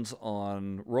happens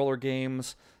on roller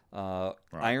games.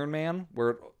 Iron Man,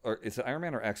 where is it Iron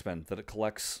Man or X-Men, that it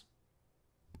collects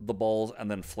the balls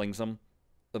and then flings them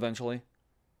eventually?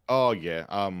 Oh,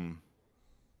 yeah.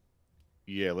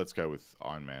 Yeah, let's go with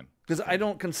Iron Man. Because I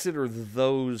don't consider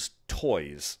those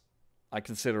toys. I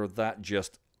consider that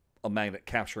just a magnet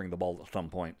capturing the ball at some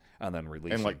point and then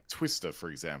releasing. And like Twister,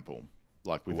 for example,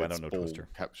 like with its ball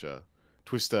capture.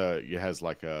 Twister, it has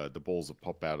like the balls that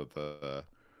pop out of the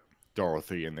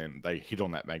Dorothy, and then they hit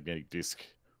on that magnetic disc,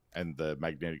 and the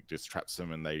magnetic disc traps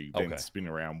them, and they then spin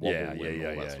around, wobble, and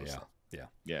all that sort of stuff.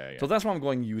 Yeah. So that's why I'm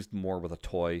going used more with a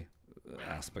toy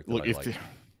aspect. Look,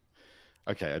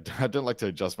 okay, I don't like to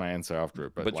adjust my answer after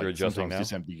it, but like, you're adjusting now.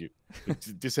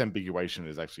 Disambiguation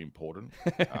is actually important.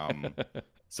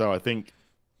 So I think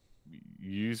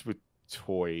use with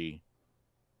toy,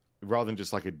 rather than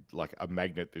just like a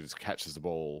magnet that just catches the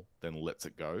ball then lets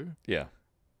it go. Yeah.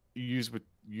 Use with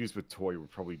toy would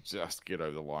probably just get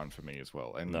over the line for me as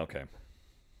well. And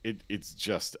it's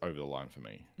just over the line for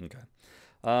me. Okay.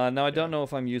 Now I don't know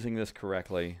if I'm using this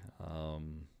correctly.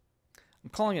 I'm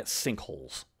calling it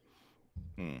sinkholes.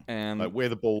 And like where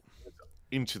the ball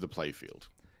into the playfield.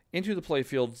 Into the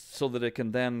playfield so that it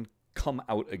can then come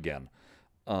out again.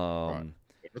 Right.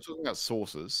 We're talking about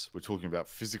sources. We're talking about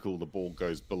physical. The ball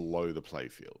goes below the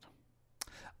playfield.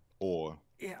 Or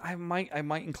yeah, I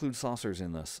might include saucers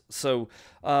in this. So,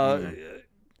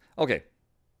 okay.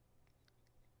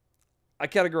 I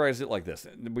categorize it like this.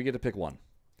 We get to pick one.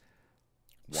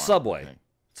 Subway. Okay.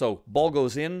 So ball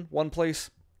goes in one place,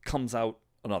 comes out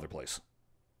another place.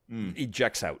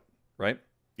 Ejects out, right?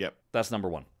 Yep. That's number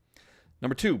one.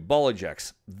 Number 2, ball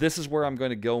ejects. This is where I'm going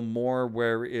to go more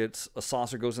where it's a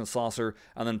saucer goes in a saucer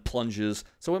and then plunges.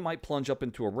 So it might plunge up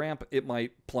into a ramp. It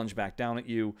might plunge back down at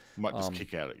you. Might just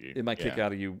kick out at you. It might kick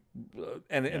out at you.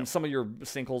 And some of your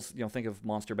sinkholes, think of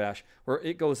Monster Bash, where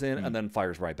it goes in and then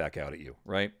fires right back out at you,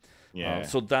 right? Yeah.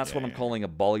 So that's what I'm calling a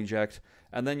ball eject.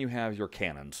 And then you have your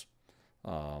cannons,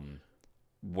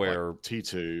 where like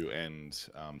T2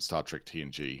 and Star Trek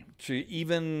TNG.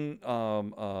 Even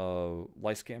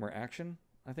Light Scammer Action,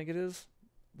 I think it is,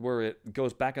 where it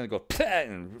goes back and it goes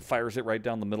and fires it right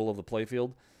down the middle of the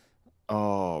playfield.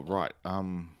 Oh, right.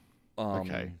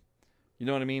 Okay. You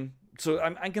know what I mean? So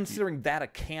I'm considering that a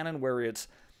cannon where it's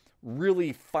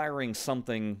really firing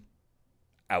something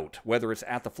out, whether it's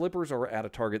at the flippers or at a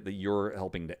target that you're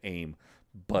helping to aim.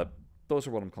 But those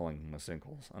are what I'm calling my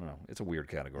sinkholes. I don't know. It's a weird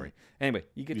category. Anyway,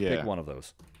 you get to pick one of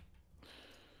those.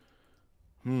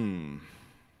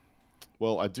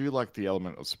 Well, I do like the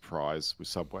element of surprise with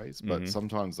subways, but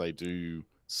sometimes they do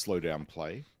slow down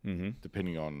play,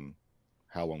 depending on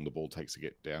how long the ball takes to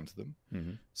get down to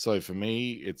them. So for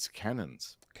me, it's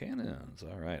cannons. Cannons.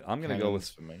 All right. I'm going to go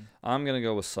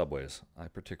with subways. I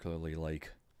particularly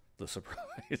like the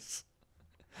surprise.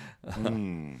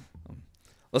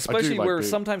 Especially where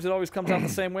sometimes it always comes out the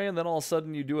same way, and then all of a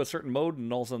sudden you do a certain mode,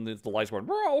 and all of a sudden the light's going,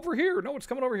 over here. No, it's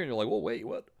coming over here. And you're like, well, wait,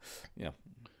 what? Yeah.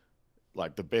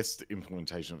 Like the best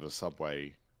implementation of a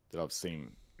subway that I've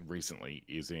seen recently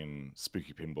is in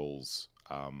Spooky Pinball's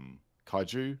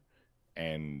Kaiju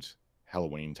and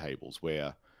Halloween tables,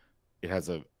 where it has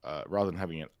rather than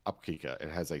having an up kicker, it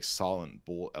has a silent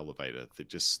ball elevator that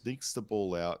just sneaks the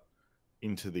ball out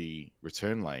into the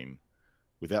return lane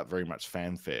without very much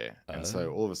fanfare. And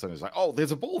so all of a sudden it's like, oh,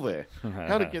 there's a ball there.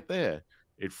 How'd it get there?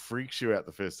 It freaks you out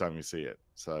the first time you see it.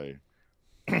 So,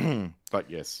 but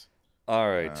yes. All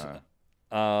right.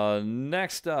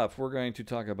 Next up, we're going to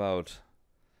talk about,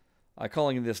 I'm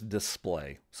calling this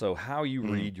display. So how you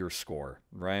read your score,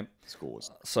 right? Scores.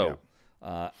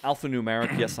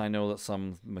 Alphanumeric, yes, I know that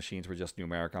some machines were just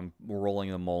numeric. I'm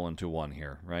rolling them all into one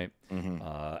here, right?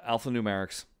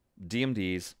 Alphanumerics,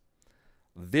 DMDs,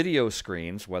 video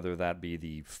screens, whether that be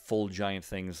the full giant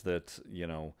things that,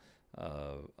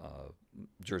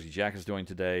 Jersey Jack is doing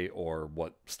today, or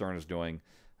what Stern is doing,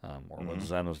 or what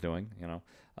Zen is doing,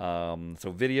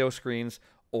 so video screens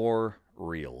or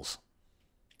reels.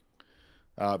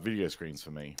 Video screens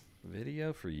for me.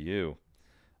 Video for you.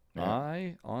 Yeah.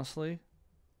 I honestly,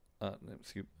 I'm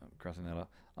crossing that up.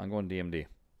 I'm going DMD.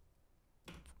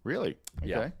 Really? Okay.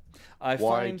 Yeah.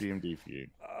 Why DMD for you?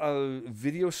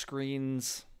 Video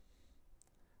screens,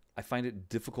 I find it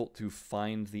difficult to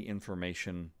find the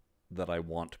information that I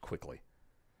want quickly.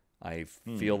 I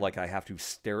feel like I have to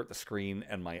stare at the screen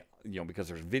and because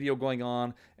there's video going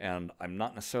on and I'm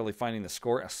not necessarily finding the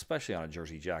score, especially on a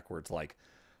Jersey Jack where it's like,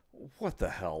 what the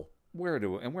hell? Where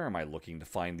am I looking to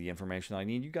find the information I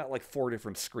need? You got like 4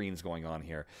 different screens going on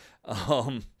here.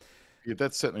 Yeah,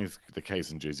 that's certainly the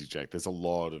case in Jersey Jack. There's a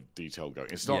lot of detail going.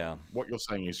 It's not what you're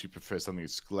saying is you prefer something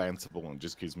that's glanceable and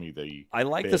just gives me the. I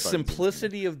like the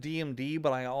simplicity of DMD,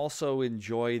 but I also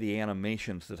enjoy the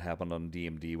animations that happened on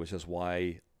DMD, which is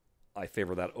why I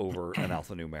favor that over an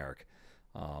alphanumeric.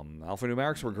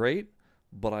 Alphanumerics were great,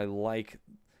 but I like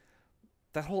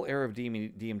that whole era of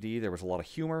DMD. There was a lot of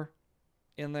humor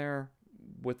in there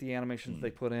with the animations they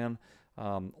put in.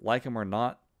 Like them or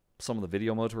not, some of the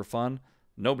video modes were fun.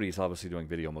 Nobody's obviously doing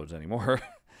video modes anymore.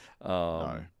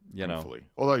 No, thankfully.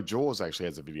 Although Jaws actually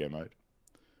has a video mode.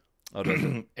 Oh, does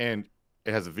it? And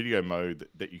it has a video mode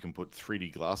that you can put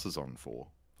 3D glasses on for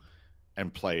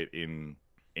and play it in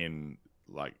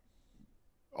like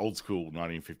old school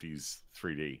 1950s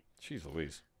 3D. Jeez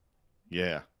Louise.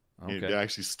 Yeah. Okay. They're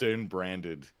actually Stern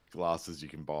branded glasses you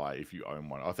can buy if you own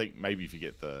one. I think maybe if you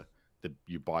get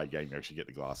you buy a game, you actually get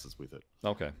the glasses with it.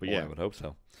 Okay. But I would hope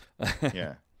so.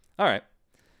 Yeah. All right.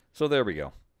 So there we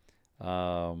go.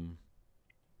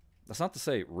 That's not to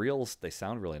say reels, they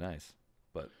sound really nice,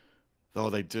 but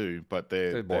they do, but they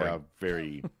are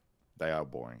boring.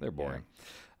 They're boring.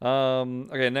 Yeah.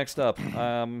 Okay, next up,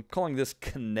 I'm calling this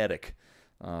kinetic.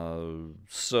 And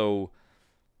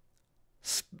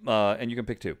you can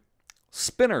pick 2.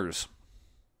 Spinners.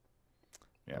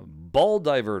 Yeah. Ball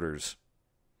diverters.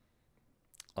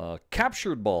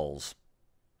 Captured balls.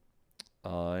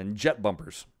 And jet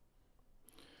bumpers.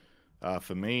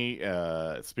 For me,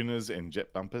 spinners and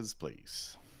jet bumpers,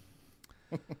 please.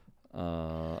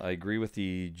 I agree with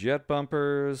the jet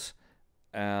bumpers,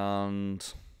 and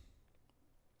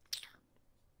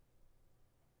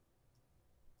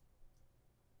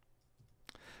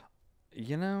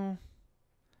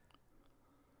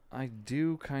I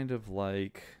do kind of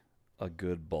like a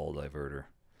good ball diverter.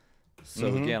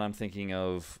 So again, I'm thinking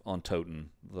of on Toten,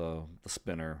 the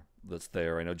spinner that's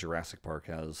there. I know Jurassic Park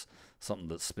has something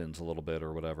that spins a little bit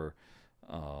or whatever.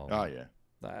 Oh yeah.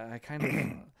 I kind of,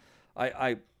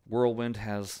 I Whirlwind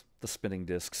has the spinning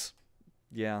discs.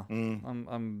 Yeah,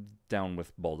 I'm down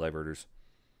with ball diverters.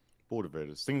 Ball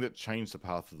diverters, thing that changed the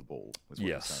path of the ball. Is what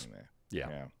you're saying there.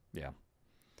 Yeah.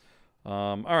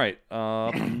 All right.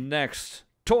 Next,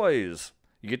 toys.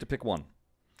 You get to pick one.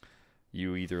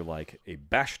 You either like a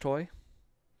bash toy,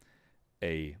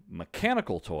 a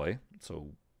mechanical toy, so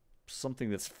something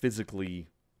that's physically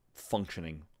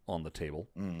functioning on the table,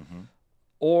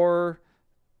 or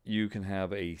you can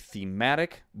have a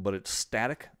thematic, but it's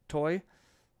static toy.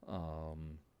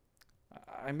 I'm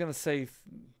going to say,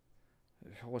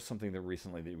 what's something that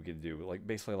recently that we could do? Like,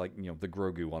 basically like, the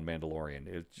Grogu on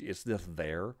Mandalorian. It's just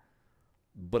there,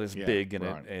 but it's big and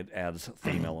it adds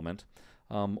theme element.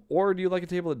 Or do you like a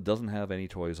table that doesn't have any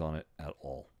toys on it at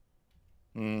all?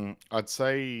 I'd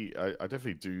say I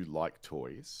definitely do like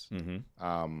toys.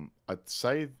 I'd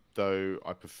say, though,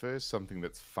 I prefer something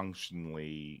that's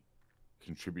functionally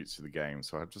contributes to the game.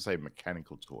 So I have to say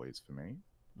mechanical toys for me.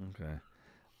 Okay.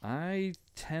 I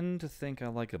tend to think I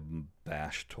like a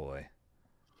bash toy.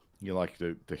 You like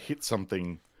to hit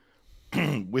something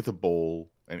with a ball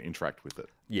and interact with it.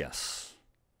 Yes.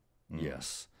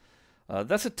 Yes.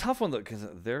 That's a tough one, though, because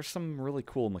there's some really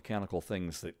cool mechanical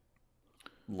things that,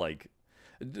 like,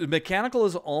 mechanical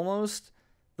is almost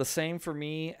the same for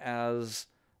me as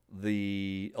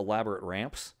the elaborate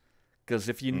ramps, because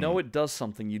if you know it does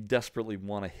something, you desperately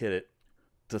want to hit it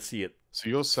to see it. So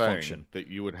you're saying function. That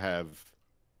you would have,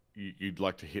 you'd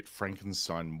like to hit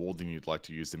Frankenstein more than you'd like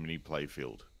to use the mini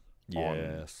playfield.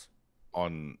 Yes.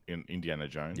 In Indiana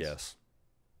Jones. Yes.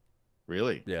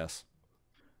 Really? Yes.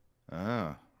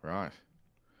 Ah. Right.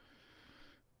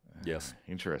 Yes.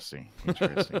 Interesting.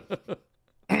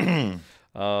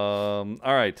 All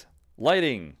right.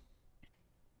 Lighting.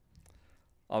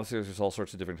 Obviously, there's all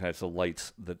sorts of different types of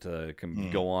lights that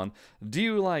can go on. Do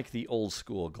you like the old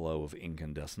school glow of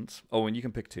incandescence? Oh, and you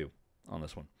can pick two on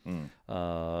this one.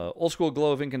 Old school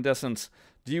glow of incandescence.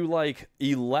 Do you like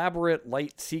elaborate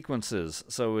light sequences?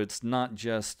 So it's not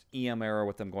just EM error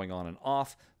with them going on and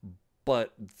off,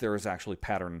 but there is actually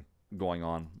pattern going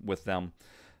on with them.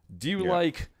 Do you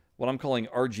like what I'm calling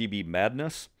RGB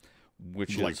madness,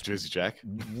 which like is Jersey Jack,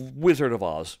 Wizard of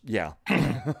Oz? Yeah.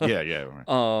 yeah. Right.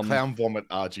 Clown vomit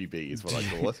RGB is what I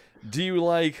call it. Do you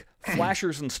like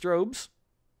flashers and strobes?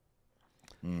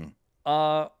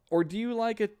 Or do you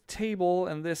like a table,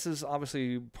 and this is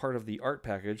obviously part of the art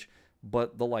package,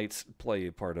 but the lights play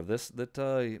a part of this,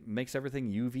 that makes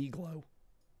everything UV glow?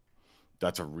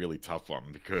 That's a really tough one,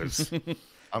 because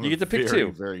I'm you get to pick very,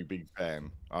 two. very big fan.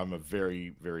 I'm a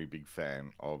very, very big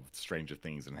fan of Stranger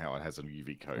Things and how it has a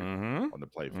UV coat on the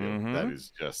playfield. That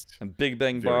is just... And Big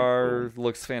Bang Bar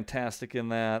looks fantastic in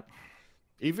that.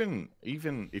 Even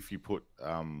if you put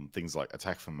things like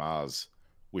Attack from Mars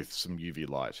with some UV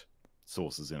light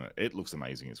sources in it, it looks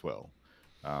amazing as well.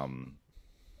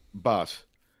 But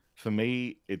for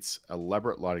me, it's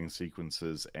elaborate lighting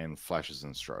sequences and flashes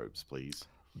and strobes, please.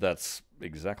 That's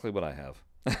exactly what I have.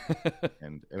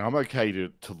 and I'm okay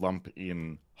to lump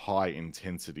in high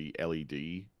intensity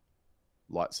LED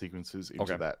light sequences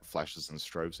into that flashes and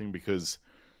strobes thing, because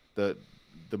the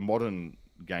modern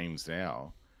games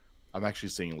now, I'm actually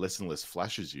seeing less and less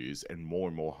flashes used and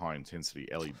more high intensity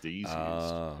LEDs used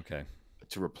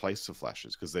to replace the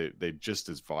flashes, because they're just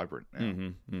as vibrant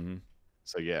now.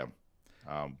 So yeah,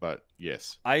 but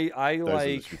yes, I those like are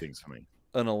the two things for me.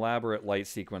 An elaborate light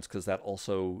sequence, because that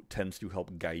also tends to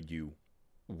help guide you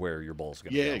where your ball's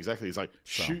going to go. Yeah, exactly. It's like,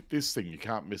 shoot this thing, you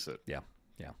can't miss it. Yeah.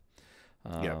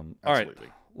 All right,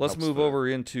 let's move over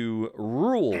into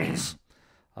rules.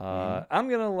 I'm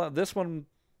going to let this one,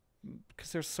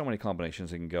 because there's so many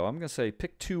combinations you can go, I'm going to say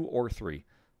pick 2 or 3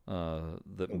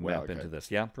 that map into this.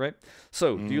 Yeah, right?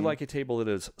 So, do you like a table that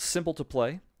is simple to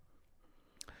play,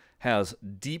 has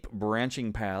deep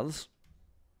branching paths,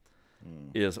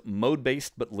 is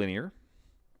mode-based but linear,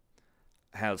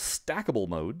 has stackable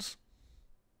modes,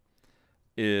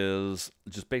 is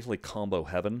just basically combo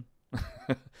heaven,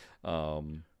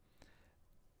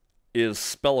 is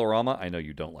Spellorama? I know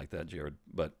you don't like that, Jared,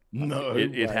 but no,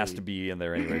 it has to be in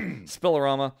there anyway.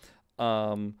 Spellorama,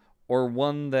 or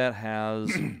one that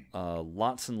has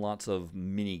lots and lots of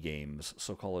mini games,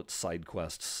 so call it side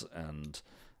quests and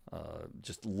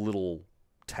just little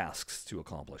tasks to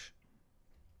accomplish.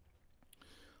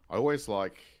 I always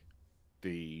like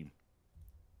the,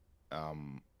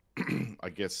 I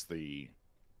guess the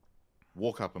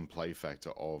walk up and play factor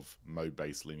of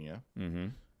mode-based linear.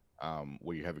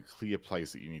 where you have a clear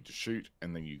place that you need to shoot,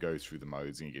 and then you go through the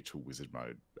modes and you get to a wizard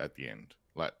mode at the end.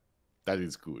 Like, that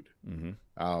is good.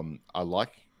 I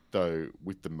like, though,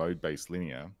 with the mode-based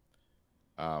linear,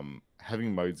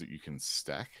 having modes that you can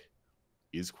stack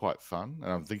is quite fun.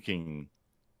 And I'm thinking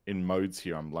in modes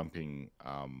here, I'm lumping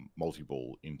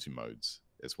multi-ball into modes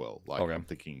as well. Like, I'm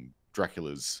thinking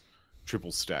Dracula's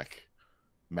triple stack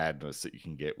madness that you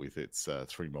can get with its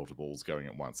 3 multi-balls going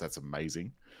at once. That's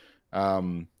amazing.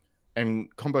 And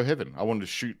combo heaven. I want to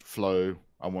shoot flow.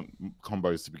 I want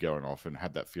combos to be going off and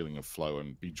have that feeling of flow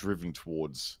and be driven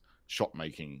towards shot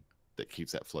making that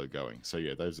keeps that flow going. So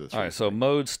yeah, those are the 3. All right, so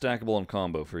mode, stackable, and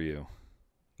combo for you.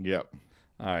 Yep.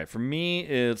 All right, for me,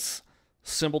 it's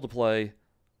simple to play,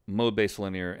 mode-based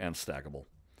linear, and stackable.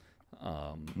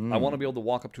 I want to be able to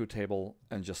walk up to a table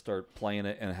and just start playing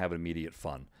it and have immediate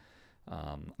fun.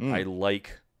 I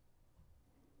like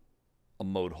a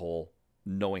mode hole,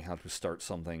 knowing how to start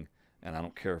something, and I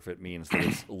don't care if it means that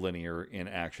it's linear in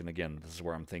action. Again, this is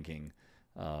where I'm thinking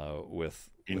with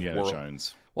Indiana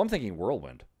Jones. Well, I'm thinking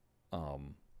Whirlwind.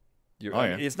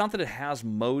 It's not that it has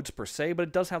modes per se, but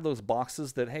it does have those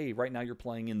boxes that, hey, right now you're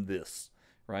playing in this,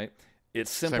 right?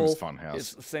 It's simple. Same as Funhouse.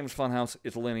 It's the same as Funhouse.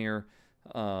 It's linear.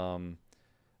 But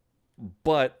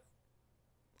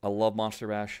I love Monster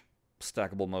Bash.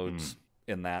 Stackable modes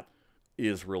in that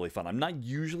is really fun. I'm not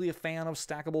usually a fan of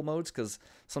stackable modes because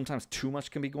sometimes too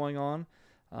much can be going on.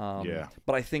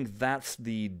 But I think that's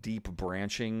the deep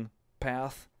branching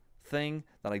path thing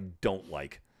that I don't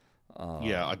like.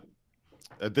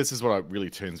 This is what really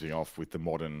turns me off with the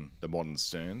modern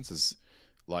Sterns is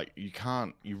like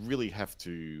you really have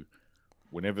to,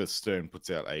 whenever Stern puts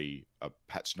out a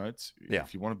patch notes,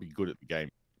 if you want to be good at the game,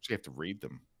 you have to read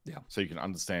them. So you can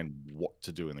understand what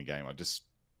to do in the game.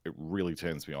 It really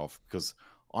turns me off because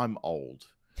I'm old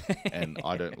and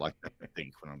I don't like to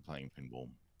think when I'm playing pinball.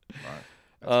 Right?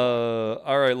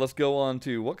 All right, let's go on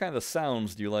to what kind of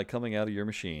sounds do you like coming out of your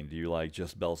machine? Do you like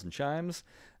just bells and chimes?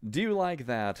 Do you like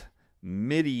that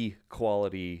MIDI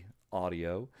quality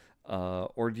audio?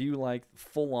 Or do you like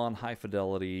full-on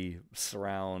high-fidelity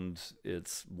surround?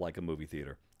 It's like a movie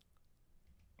theater.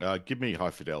 Give me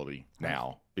high fidelity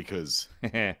now because,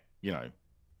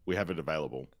 we have it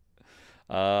available.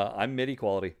 I'm MIDI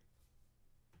quality.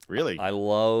 Really? I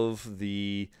love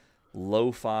the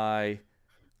lo-fi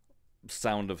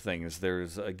sound of things.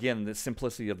 There's, again, the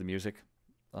simplicity of the music.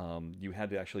 You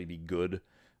had to actually be good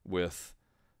with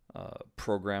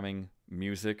programming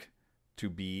music to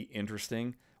be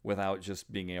interesting without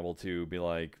just being able to be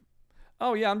like,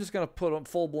 oh, yeah, I'm just going to put a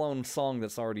full-blown song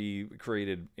that's already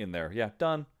created in there. Yeah,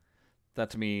 done. That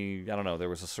to me, I don't know, there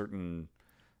was a certain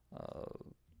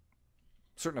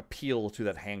appeal to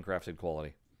that handcrafted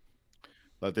quality.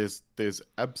 Like there's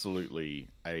absolutely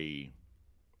a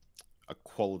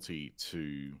quality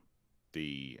to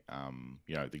the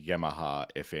the Yamaha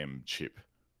FM chip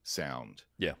sound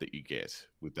that you get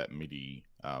with that MIDI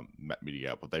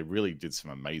output. They really did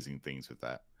some amazing things with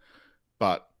that.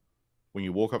 But when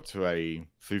you walk up to a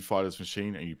Foo Fighters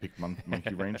machine and you pick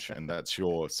Monkey Wrench and that's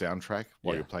your soundtrack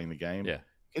while you're playing the game, it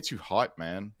gets you hype,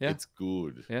 man. It's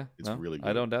good. Yeah, it's really good.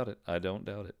 I don't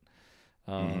doubt it.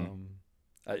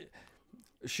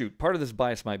 Shoot, part of this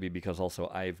bias might be because also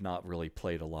I've not really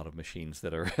played a lot of machines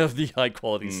that are of the high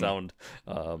quality sound.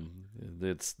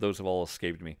 Those have all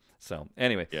escaped me. So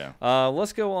anyway,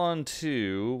 let's go on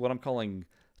to what I'm calling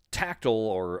tactile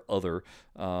or other.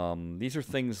 These are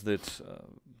things that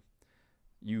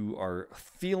you are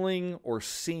feeling or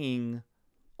seeing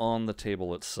on the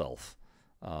table itself.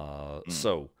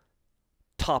 So,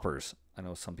 toppers. I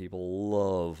know some people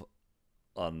love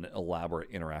an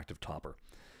elaborate interactive topper.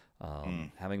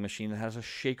 Having a machine that has a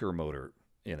shaker motor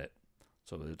in it.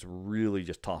 So it's really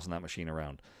just tossing that machine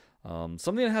around.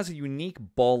 Something that has a unique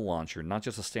ball launcher, not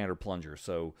just a standard plunger.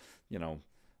 So,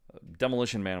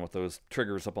 Demolition Man with those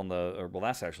triggers up on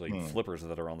that's actually flippers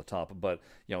that are on the top, but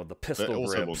the pistol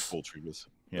grips. Full triggers.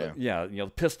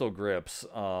 The pistol grips.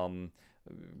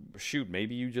 Shoot,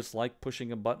 maybe you just like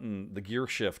pushing a button, the gear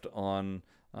shift on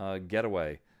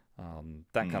Getaway,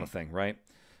 that kind of thing, right?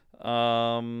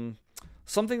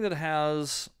 Something that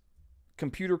has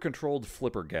computer-controlled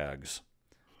flipper gags.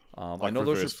 Like I know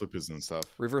reverse those are flippers and stuff.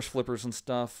 Reverse flippers and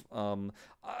stuff. I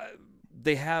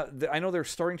know they're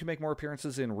starting to make more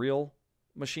appearances in real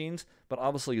machines, but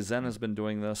obviously Zen has been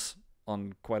doing this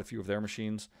on quite a few of their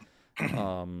machines,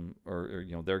 or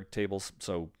their tables.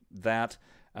 So that,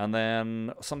 and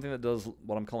then something that does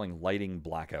what I'm calling lighting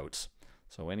blackouts.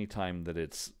 So anytime that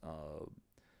it's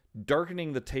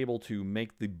darkening the table to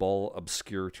make the ball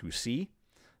obscure to see.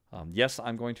 Yes,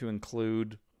 I'm going to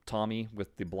include Tommy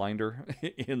with the blinder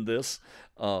in this.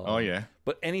 Oh yeah.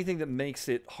 But anything that makes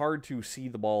it hard to see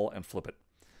the ball and flip it.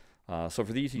 So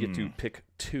for these, you get to pick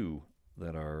 2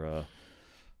 that are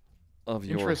of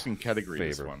your interesting category.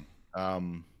 favor. This one,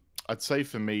 I'd say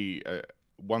for me,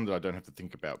 one that I don't have to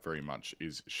think about very much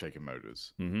is shaker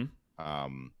motors.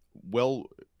 Well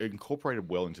incorporated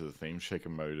well into the theme. Shaker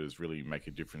motors really make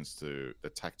a difference to the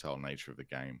tactile nature of the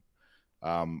game.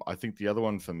 I think the other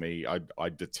one for me, I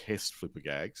detest flipper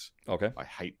gags. Okay. I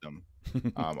hate them.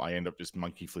 I end up just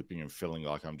monkey flipping and feeling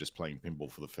like I'm just playing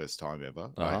pinball for the first time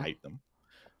ever. I hate them.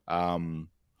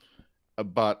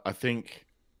 But I think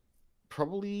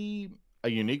probably a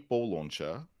unique ball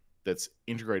launcher that's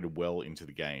integrated well into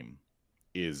the game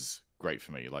is great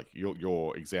for me. Like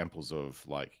your examples of,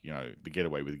 like, you know, the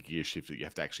getaway with a gear shift that you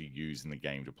have to actually use in the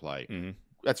game to play.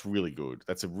 That's really good.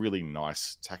 That's a really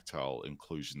nice tactile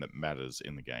inclusion that matters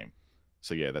in the game.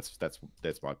 So yeah, that's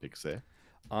my picks there.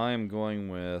 I'm going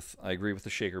with, I agree with the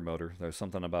shaker motor. There's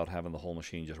something about having the whole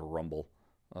machine just rumble.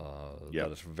 That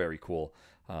is very cool.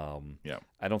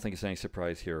 I don't think it's any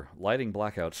surprise here. Lighting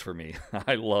blackouts for me.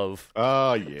 I love.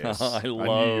 Oh yes, I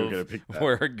love knew you were gonna pick that.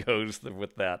 where it goes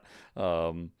with that.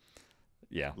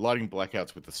 Yeah. Lighting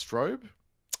blackouts with the strobe.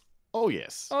 Oh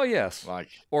yes. Oh yes. Like,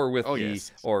 or with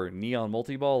yes. or neon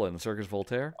multi-ball and Circus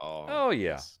Voltaire. Oh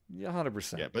yeah. yes. Yeah,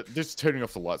 100%. Yeah, but just turning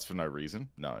off the lights for no reason.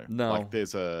 No. Like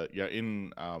there's a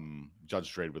in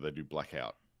Judge Dredd where they do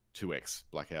blackout 2x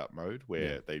blackout mode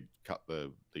where they cut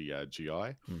the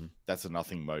GI. That's a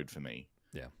nothing mode for me.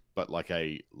 Yeah. But like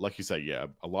you say, a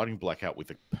lighting blackout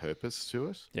with a purpose to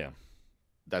it. Yeah.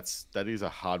 That is a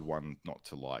hard one not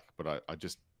to like, but I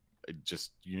just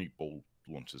unique ball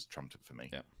launchers trumped it for me.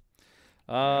 Yeah.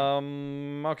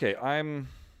 Okay, I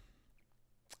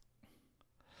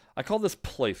call this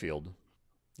playfield.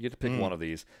 You get to pick one of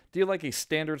these. Do you like a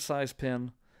standard size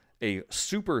pin, a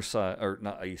super size, or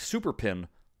not a super pin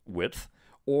width,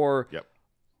 or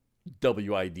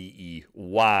WIDE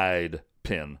wide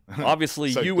pin?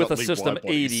 Obviously, So you with a Gottlieb System wide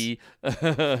bodies.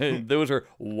 80, those are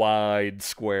wide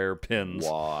square pins.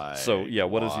 Wide. So yeah,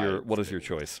 what is your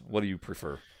choice? What do you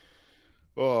prefer?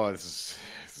 Oh, this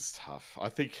is tough. I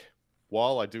think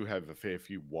while I do have a fair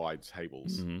few wide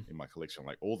tables in my collection,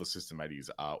 like all the System 80s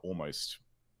are almost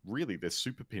really, they're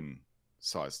super pin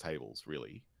size tables,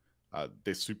 really.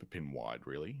 They're super pin wide,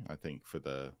 really, I think, for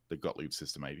the Gottlieb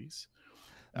System 80s.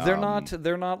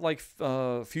 They're not like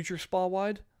Future Spa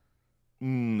wide?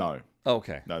 No.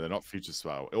 Okay. No, they're not Future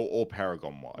Spa or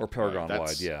Paragon wide. Or Paragon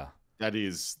wide, yeah. That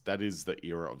is the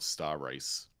era of Star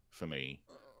Race for me.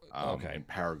 And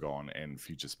Paragon and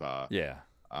Future Spa. Yeah.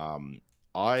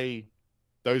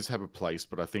 Those have a place,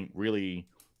 but I think really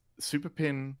super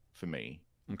pin for me.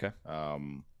 Okay.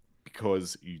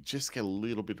 Because you just get a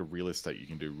little bit of real estate you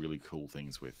can do really cool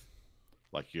things with.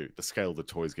 Like the scale of the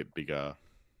toys get bigger,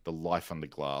 the life under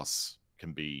glass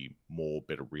can be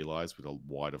better realized with a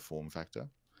wider form factor.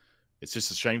 It's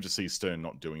just a shame to see Stern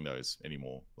not doing those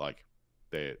anymore. Like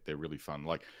they're really fun.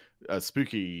 Like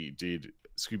Spooky did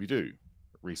Scooby-Doo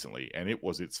recently, and it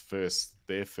was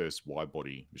their first wide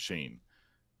body machine,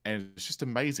 and it's just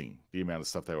amazing the amount of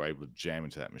stuff they were able to jam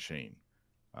into that machine.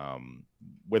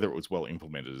 Whether it was well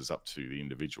implemented is up to the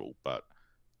individual, but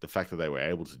the fact that they were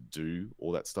able to do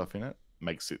all that stuff in it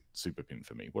makes it super pin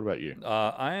for me. What about you?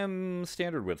 I am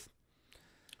standard width.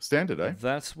 Standard, eh?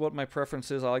 That's what my preference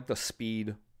is. I like the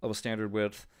speed of a standard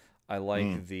width. I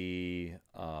like the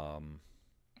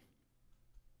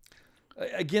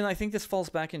again, I think this falls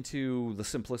back into the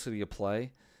simplicity of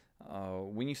play.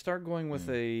 When you start going with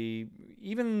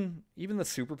even the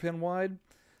super pin wide,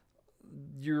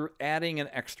 you're adding an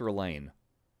extra lane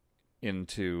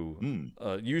into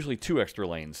usually 2 extra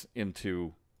lanes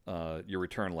into your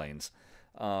return lanes.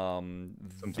 Now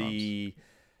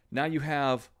you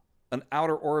have an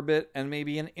outer orbit and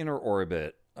maybe an inner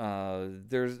orbit.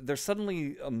 There's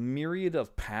suddenly a myriad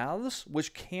of paths,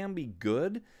 which can be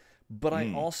good, but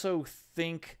I also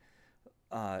think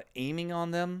aiming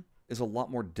on them is a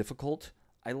lot more difficult.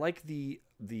 I like the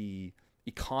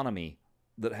economy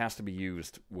that has to be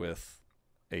used with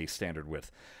a standard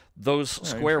width. Those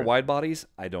square wide bodies,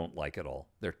 I don't like at all.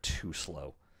 They're too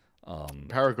slow.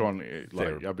 Paragon,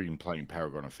 I've been playing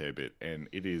Paragon a fair bit, and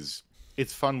it's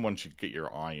fun once you get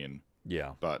your eye in.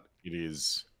 Yeah, but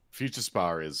Future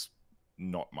Spa is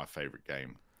not my favorite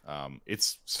game.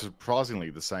 It's surprisingly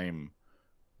the same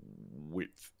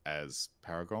width as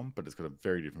Paragon, but it's got a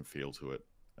very different feel to it.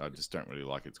 I just don't really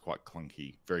like it. It's quite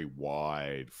clunky, very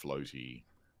wide, floaty,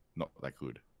 not that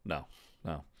good. No.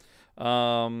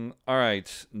 All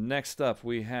right, next up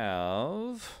we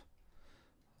have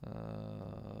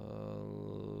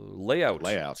Layout.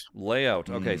 Layout.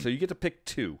 Okay, so you get to pick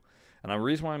two. And the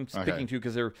reason why I'm picking two,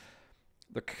 because they're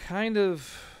kind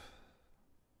of...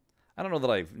 I don't know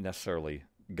that I've necessarily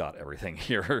got everything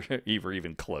here,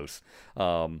 even close.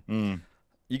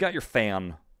 You got your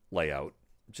fan layout.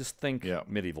 Just think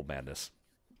Medieval Madness.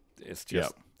 It's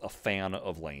just a fan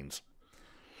of lanes.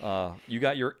 You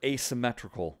got your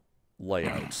asymmetrical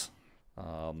layouts.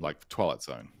 Like Twilight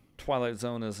Zone. Twilight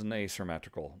Zone is an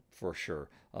asymmetrical, for sure.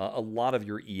 A lot of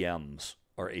your EMs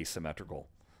are asymmetrical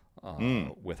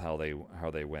with how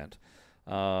they went.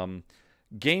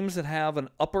 Games that have an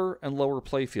upper and lower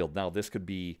playfield. Now, this could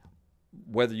be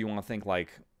whether you want to think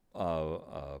like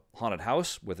Haunted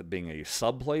House, with it being a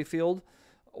sub-playfield,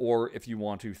 or if you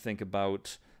want to think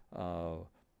about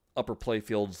upper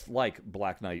playfields like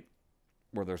Black Knight,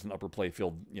 where there's an upper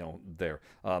playfield, there.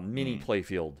 Mini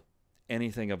playfield,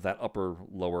 anything of that upper,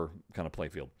 lower kind of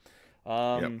playfield.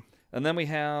 And then we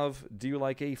have, do you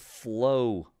like a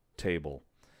flow table?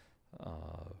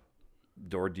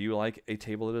 Or do you like a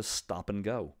table that is stop and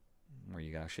go, where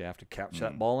you actually have to catch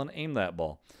that ball and aim that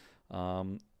ball?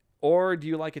 Or do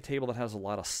you like a table that has a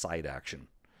lot of side action?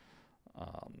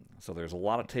 So there's a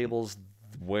lot of tables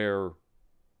where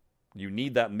you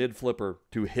need that mid flipper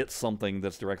to hit something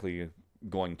that's directly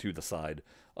going to the side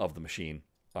of the machine,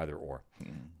 either or.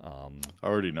 I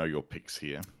already know your picks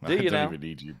here. Do you now? Even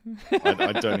need you.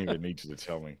 I don't even need you to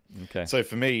tell me. Okay. So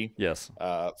for me, yes,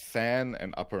 fan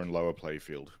and upper and lower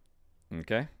playfield.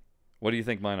 Okay. What do you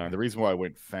think mine are? And the reason why I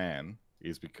went fan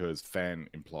is because fan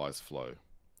implies flow.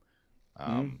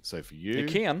 So for you, it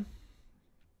can.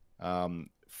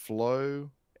 Flow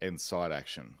and side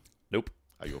action. Nope.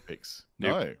 Are your picks?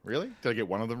 Nope. No, really? Did I get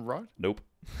one of them right? Nope.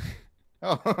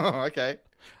 Oh, okay.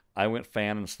 I went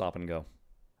fan and stop and go.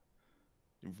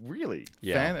 Really?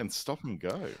 Yeah. Fan and stop and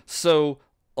go. So,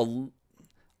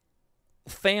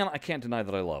 fan, I can't deny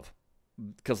that I love,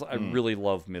 because I really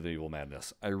love Medieval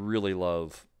Madness. I really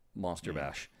love Monster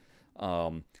Bash.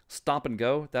 Stop and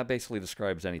go, that basically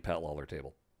describes any Pat Lawler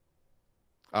table.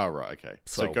 Oh, right, okay.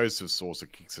 So it goes to a source,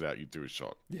 it kicks it out, you do a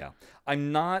shot. Yeah.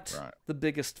 I'm not the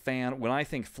biggest fan. When I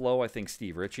think flow, I think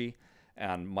Steve Ritchie,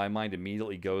 and my mind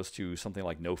immediately goes to something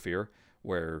like No Fear,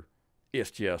 where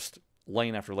it's just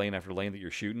lane after lane after lane that you're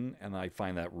shooting, and I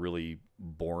find that really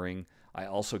boring. I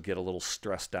also get a little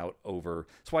stressed out over...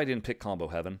 That's why I didn't pick Combo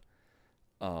Heaven,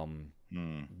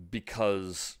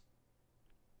 because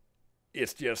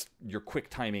it's just your quick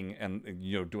timing and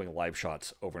doing live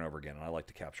shots over and over again, and I like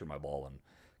to capture my ball and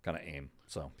kind of aim.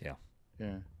 So yeah.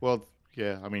 Well,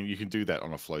 yeah. I mean, you can do that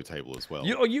on a flow table as well.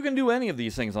 You can do any of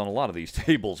these things on a lot of these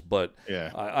tables, but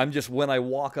I'm just, when I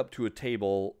walk up to a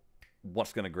table,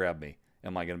 what's going to grab me?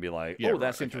 Am I going to be like,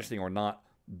 that's interesting, or not?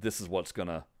 This is what's going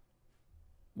to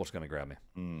grab me.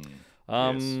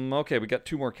 Okay, we got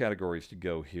two more categories to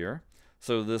go here.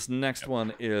 So this next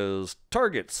one is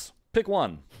targets. Pick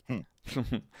one. Do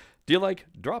you like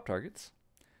drop targets?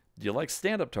 Do you like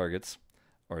stand-up targets?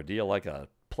 Or do you like a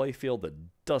playfield that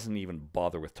doesn't even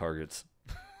bother with targets?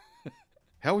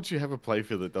 How would you have a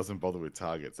playfield that doesn't bother with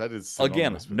targets? That is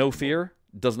again, No Fear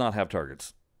does not have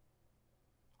targets.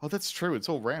 Oh, that's true. It's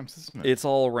all ramps, isn't it? It's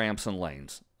all ramps and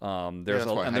lanes. There's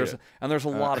a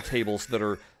lot of tables that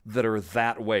are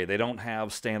that way. They don't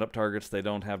have stand-up targets. They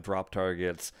don't have drop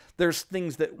targets. There's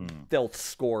things that they'll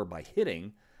score by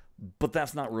hitting, but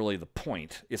that's not really the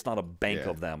point. It's not a bank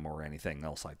of them or anything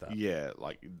else like that. Yeah,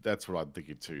 like that's what I'm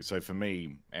thinking too. So for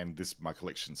me, and my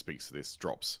collection speaks to this,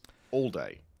 drops all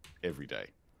day, every day.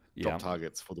 Drop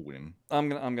targets for the win. I'm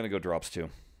gonna go drops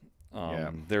too.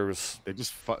 They're just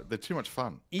they're too much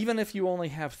fun. Even if you only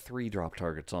have 3 drop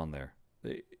targets on there,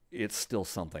 it's still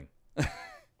something.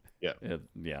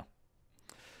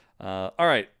 All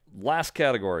right, last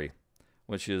category,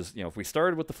 which is, if we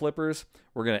started with the flippers,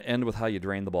 we're going to end with how you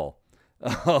drain the ball.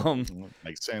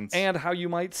 Makes sense. And how you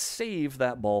might save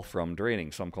that ball from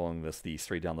draining. So I'm calling this the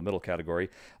straight down the middle category.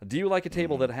 Do you like a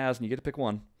table that has, and you get to pick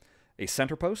one, a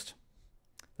center post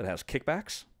that has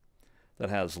kickbacks, that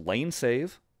has lane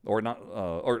save, or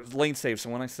lane save? So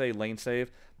when I say lane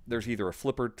save, there's either a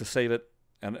flipper to save it,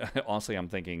 and honestly, I'm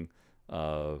thinking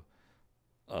some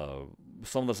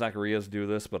of the Zacharias do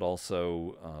this, but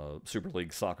also Super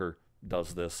League Soccer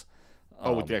does this.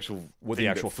 With the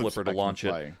actual flipper to launch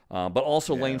it. But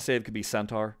also lane save could be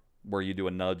Centaur, where you do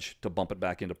a nudge to bump it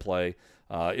back into play.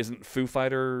 Isn't Foo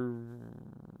Fighter...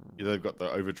 Yeah, they've got the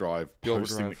overdrive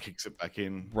posting that kicks it back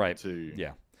in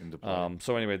into play.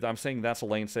 So anyway, I'm saying that's a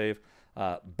lane save.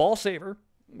 Ball saver,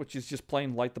 which is just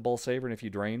plain light the ball saver, and if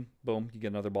you drain, boom, you get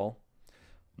another ball.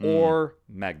 Or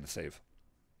magnet save.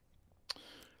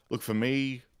 Look, for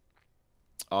me,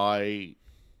 I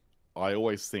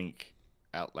always think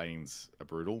out lanes are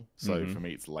brutal. So for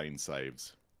me, it's lane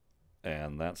saves.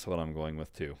 And that's what I'm going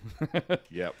with too.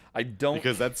 Yep. I don't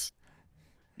because that's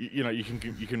you know you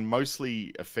can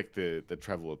mostly affect the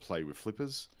travel of play with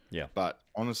flippers. Yeah. But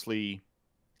honestly,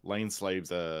 lane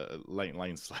slaves are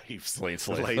lane slaves. Lane slaves.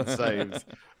 Lane saves.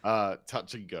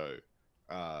 Touch and go.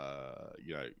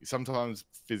 You know, sometimes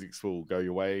physics will go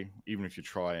your way, even if you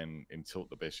try and tilt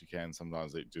the best you can.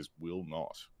 Sometimes it just will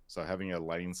not. So having a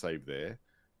lane save there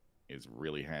is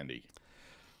really handy.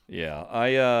 Yeah,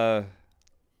 I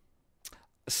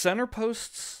center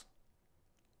posts.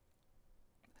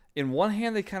 In one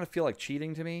hand, they kind of feel like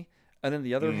cheating to me, and in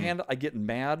the other hand, I get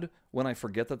mad when I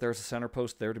forget that there's a center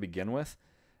post there to begin with.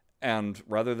 And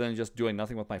rather than just doing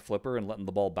nothing with my flipper and letting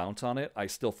the ball bounce on it, I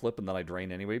still flip and then I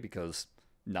drain anyway because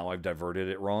now I've diverted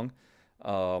it wrong.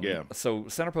 Yeah. So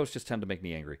center posts just tend to make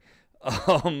me angry.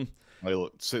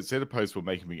 Well, center posts were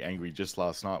making me angry just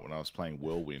last night when I was playing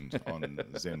Whirlwind on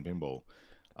Zen Pinball.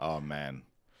 Oh man,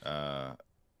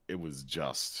 it was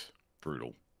just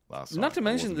brutal last night. Not to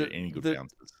mention that any good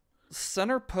bounces.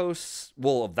 Center posts,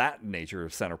 well, of that nature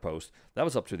of center post, that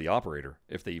was up to the operator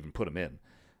if they even put them in.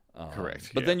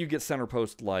 Correct. But then you get center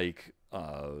posts like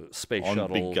Space on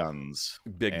Shuttle, big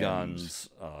guns,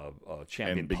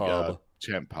 Champion and big, Pub,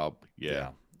 Champ Pub, yeah.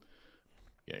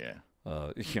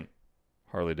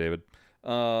 Harley David.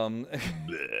 And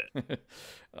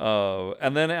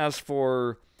then as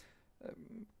for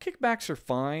kickbacks are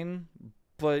fine,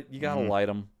 but you gotta light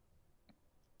them.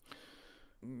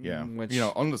 Yeah, which... you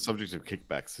know, on the subject of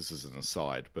kickbacks, this is an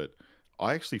aside, but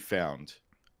I actually found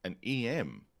an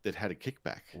EM that had a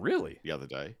kickback. Really? The other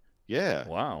day. Yeah.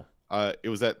 Wow. It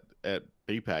was at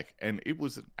BPAC, and it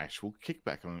was an actual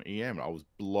kickback on an EM. I was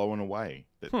blown away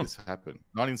that this happened.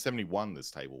 1971, this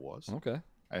table was. Okay.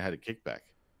 And it had a kickback.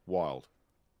 Wild.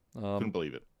 Couldn't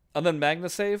believe it. And then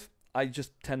MagnaSave, I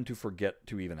just tend to forget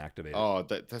to even activate it. Oh,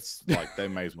 that's like, they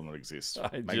may as well not exist.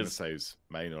 MagnaSaves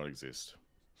may not exist.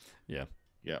 Yeah.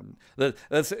 Yeah.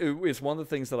 It's one of the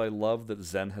things that I love that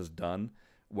Zen has done,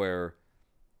 where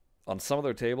on some of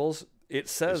their tables, it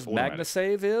says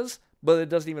MagnaSave is, but it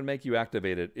doesn't even make you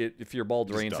activate it. If your ball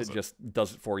drains, it just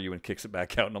does it for you and kicks it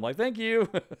back out. And I'm like, thank you.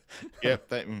 Yep,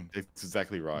 that's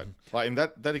exactly right. Like, and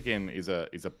that again is a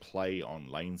play on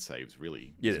lane saves,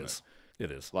 really. It is. It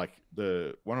is. Like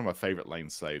one of my favorite lane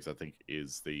saves, I think,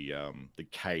 is the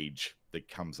cage that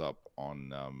comes up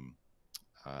on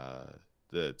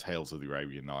the Tales of the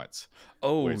Arabian Nights.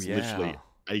 Oh, where it's literally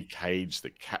a cage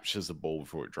that captures the ball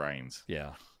before it drains.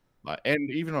 Yeah. And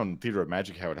even on Theatre of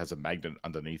Magic, how it has a magnet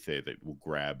underneath there that will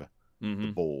grab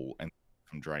the ball and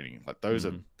from draining. Like those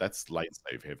that's lane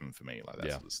save heaven for me. Like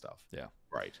that sort of stuff. Yeah.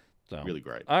 Great. So, really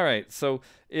great. All right. So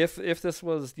if this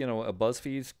was, you know, a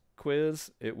BuzzFeed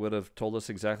quiz, it would have told us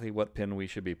exactly what pin we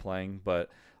should be playing, but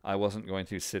I wasn't going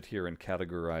to sit here and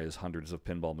categorize hundreds of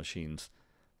pinball machines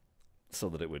so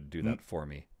that it would do that for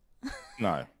me.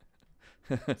 No.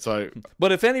 So,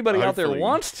 but if anybody out there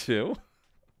wants to,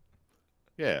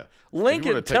 yeah, link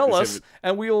it, tell us,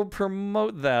 and we will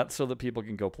promote that so that people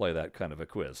can go play that kind of a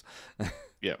quiz.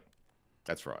 Yeah,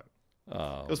 that's right.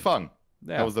 It was fun.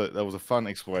 Yeah. That was a fun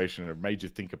exploration. It made you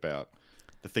think about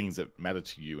the things that matter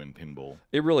to you in pinball.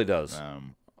 It really does.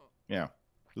 Yeah,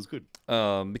 it was good.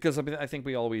 Because I think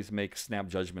we always make snap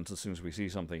judgments as soon as we see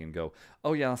something and go,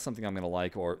 oh yeah, that's something I'm going to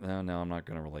like, or no, I'm not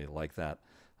going to really like that.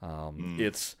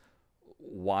 It's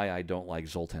why I don't like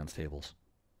Zoltan's tables.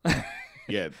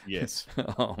 Yeah. Yes.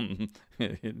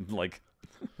 Like,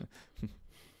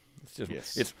 it's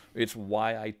just it's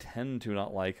why I tend to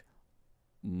not like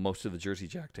most of the Jersey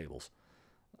Jack tables.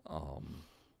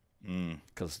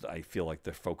 Because I feel like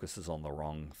their focus is on the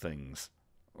wrong things.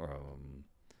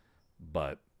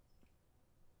 But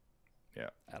yeah,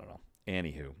 I don't know.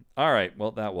 Anywho, all right.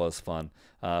 Well, that was fun.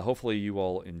 Hopefully, you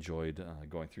all enjoyed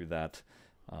going through that.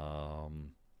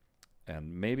 And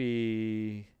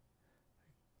maybe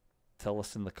tell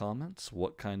us in the comments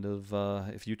what kind of,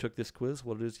 if you took this quiz,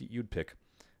 what it is you'd pick.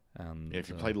 And if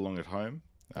you played along at home,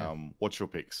 what's your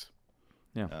picks?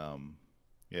 Yeah.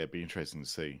 It'd be interesting to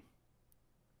see.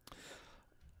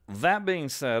 That being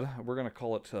said, we're going to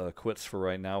call it quits for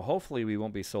right now. Hopefully, we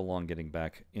won't be so long getting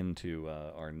back into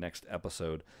our next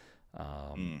episode.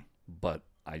 But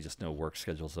I just know work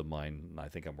schedules of mine. I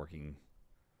think I'm working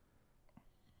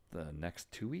the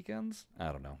next 2 weekends.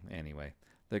 I don't know. Anyway,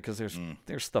 because there's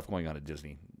stuff going on at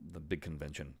Disney, the big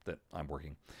convention that I'm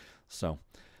working. So,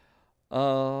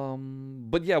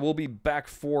 but yeah, we'll be back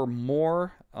for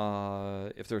more.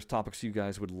 If there's topics you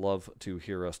guys would love to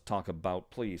hear us talk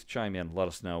about, please chime in. Let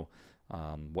us know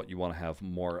what you want to have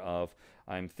more of.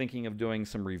 I'm thinking of doing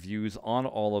some reviews on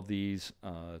all of these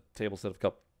tables that have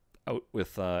out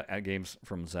with at games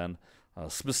from Zen,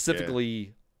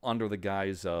 specifically under the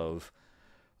guise of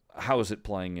how is it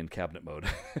playing in cabinet mode?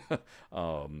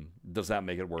 Does that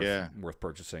make it worth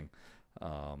purchasing?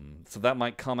 So that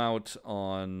might come out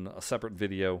on a separate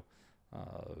video,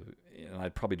 and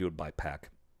I'd probably do it by pack.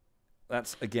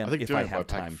 That's again if I have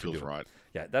time to do it. Right.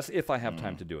 Yeah, that's if I have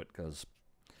time to do it, because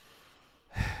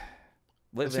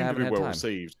they seem to be well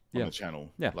received on the channel.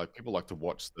 Yeah, like people like to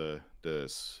watch the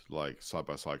like side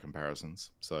by side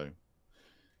comparisons. So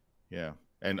yeah,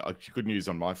 and good news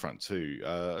on my front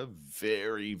too.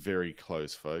 Very very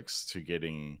close, folks, to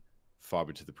getting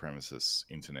fiber to the premises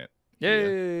internet.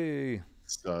 Yay! Here.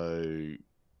 So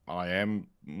I'm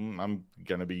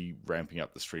gonna be ramping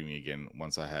up the streaming again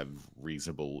once I have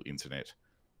reasonable internet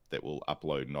that will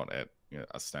upload not at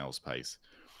a snail's pace.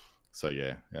 So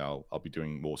yeah, I'll be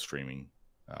doing more streaming.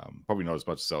 Probably not as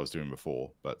much as I was doing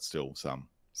before, but still some.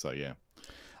 So yeah,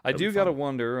 I do gotta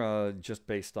wonder, just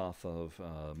based off of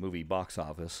movie box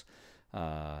office,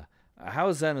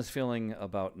 how Zen is feeling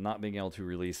about not being able to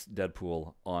release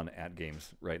Deadpool on at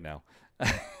games right now.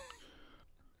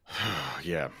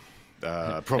 Yeah.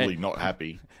 Probably not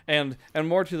happy. And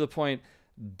more to the point,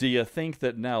 do you think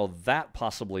that now that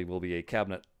possibly will be a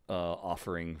cabinet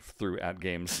offering through at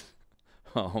games?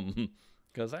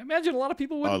 Because I imagine a lot of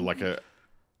people would like a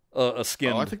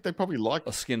skinned. I think they probably like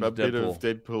a skinned a Deadpool. bit of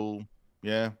Deadpool.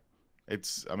 Yeah,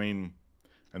 I mean,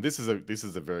 and this is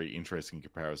a very interesting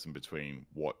comparison between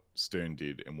what Stern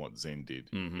did and what Zen did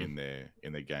in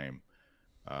their game.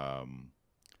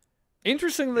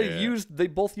 Interesting, they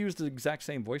both used the exact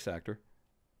same voice actor.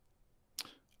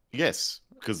 Yes,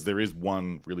 because there is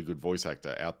one really good voice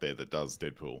actor out there that does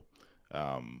Deadpool,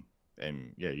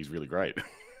 and yeah, he's really great.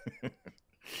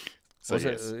 So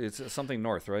it's something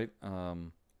North, right?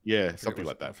 Yeah, something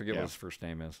like that. I forget what his first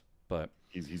name is, but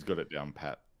he's got it down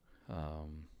pat.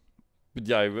 But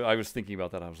yeah, I was thinking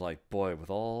about that. I was like, boy, with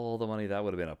all the money, that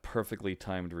would have been a perfectly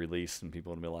timed release, and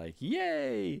people would be like,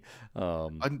 "Yay!" I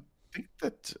think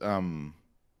that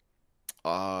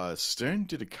Stern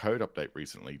did a code update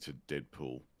recently to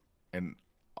Deadpool, and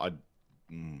I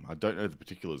don't know the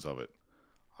particulars of it.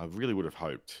 I really would have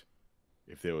hoped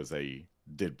if there was a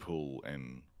Deadpool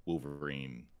and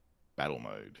Wolverine battle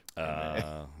mode,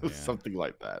 something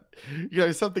like that.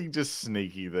 Something just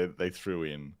sneaky that they threw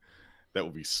in that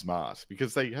would be smart,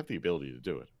 because they have the ability to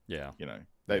do it. Yeah,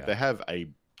 they have a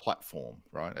platform,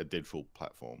 right? A Deadpool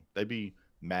platform. They'd be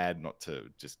mad not to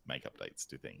just make updates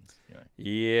to things.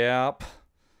 Yep.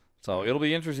 So it'll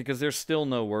be interesting, because there's still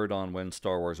no word on when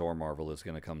Star Wars or Marvel is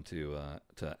going to come to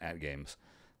at games.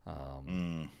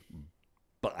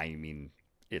 But I mean,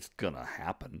 it's gonna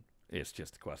happen. It's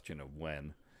just a question of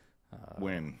when.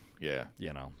 Yeah.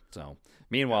 So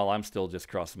meanwhile, I'm still just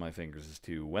crossing my fingers as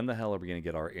to when the hell are we going to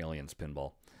get our Aliens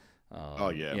pinball?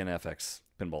 In FX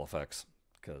Pinball FX,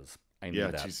 because I need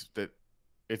that. Geez,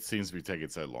 it seems to be taking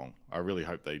so long. I really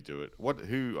hope they do it.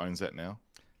 Who owns that now?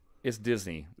 It's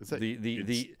Disney.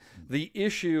 The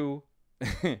issue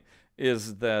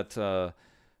is that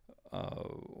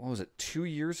what was it, 2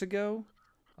 years ago?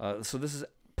 So this is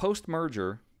post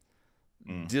merger.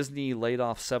 Disney laid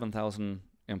off 7,000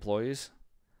 employees.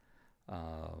 The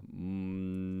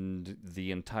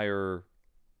entire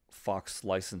Fox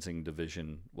licensing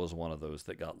division was one of those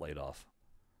that got laid off.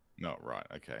 No, right,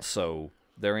 okay. So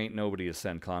there ain't nobody to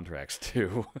send contracts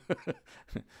to.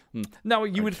 Now,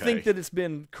 you would think that it's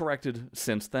been corrected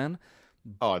since then.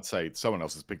 Oh, I'd say someone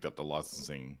else has picked up the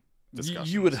licensing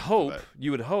discussions. You would hope,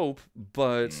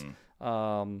 but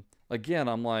again,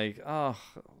 I'm like,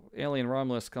 Alien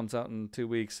Romulus comes out in 2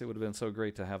 weeks. It would have been so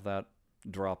great to have that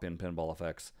drop in Pinball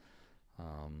FX.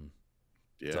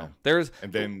 So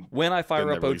and then when I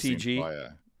fire up OTG,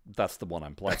 that's the one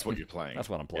I'm playing. That's what you're playing. That's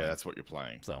what I'm playing. Yeah, that's what you're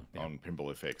playing. So on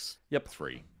Pinball FX. Yep.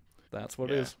 3. That's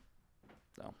what it is.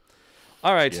 So,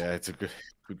 all right. Yeah, it's a good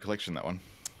collection, that one.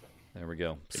 There we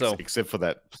go. So except for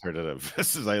that Predator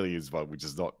versus Aliens one, which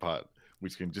is not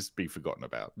which can just be forgotten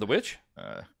about. The which?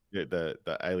 Yeah,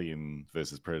 the Alien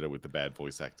versus Predator with the bad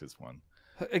voice actors one.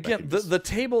 Again, the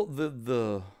table,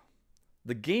 the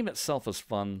game itself is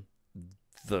fun.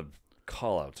 The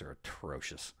callouts are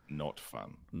atrocious. Not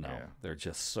fun. No, they're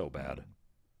just so bad.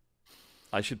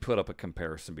 I should put up a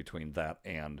comparison between that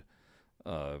and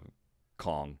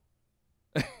Kong,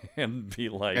 and be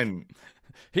like,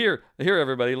 here,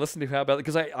 everybody, listen to how about it,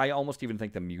 because I almost even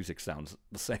think the music sounds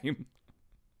the same.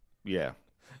 Yeah.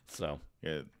 So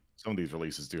yeah. Some of these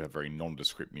releases do have very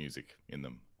nondescript music in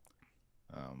them.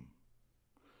 All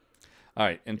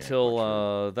right,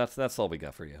 until that's all we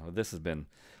got for you. This has been,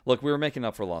 look, we were making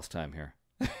up for lost time here.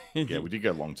 Yeah, we did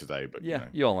go long today, but Yeah, you know.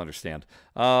 you all understand.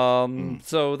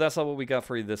 So that's all what we got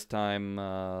for you this time.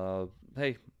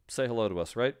 Hey, say hello to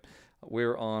us, right?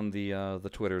 We're on the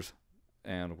Twitters,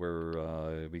 and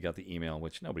we got the email,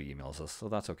 which nobody emails us, so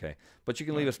that's okay. But you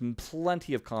can leave us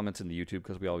plenty of comments in the YouTube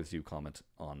because we always do comment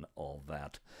on all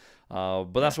that.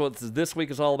 But that's what this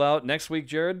week is all about. Next week,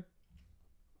 Jared?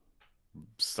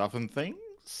 Stuff and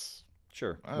things?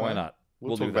 Sure, All why right. not?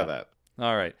 We'll talk do about that.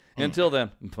 All right. Until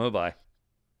then, bye-bye.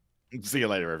 See you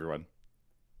later, everyone.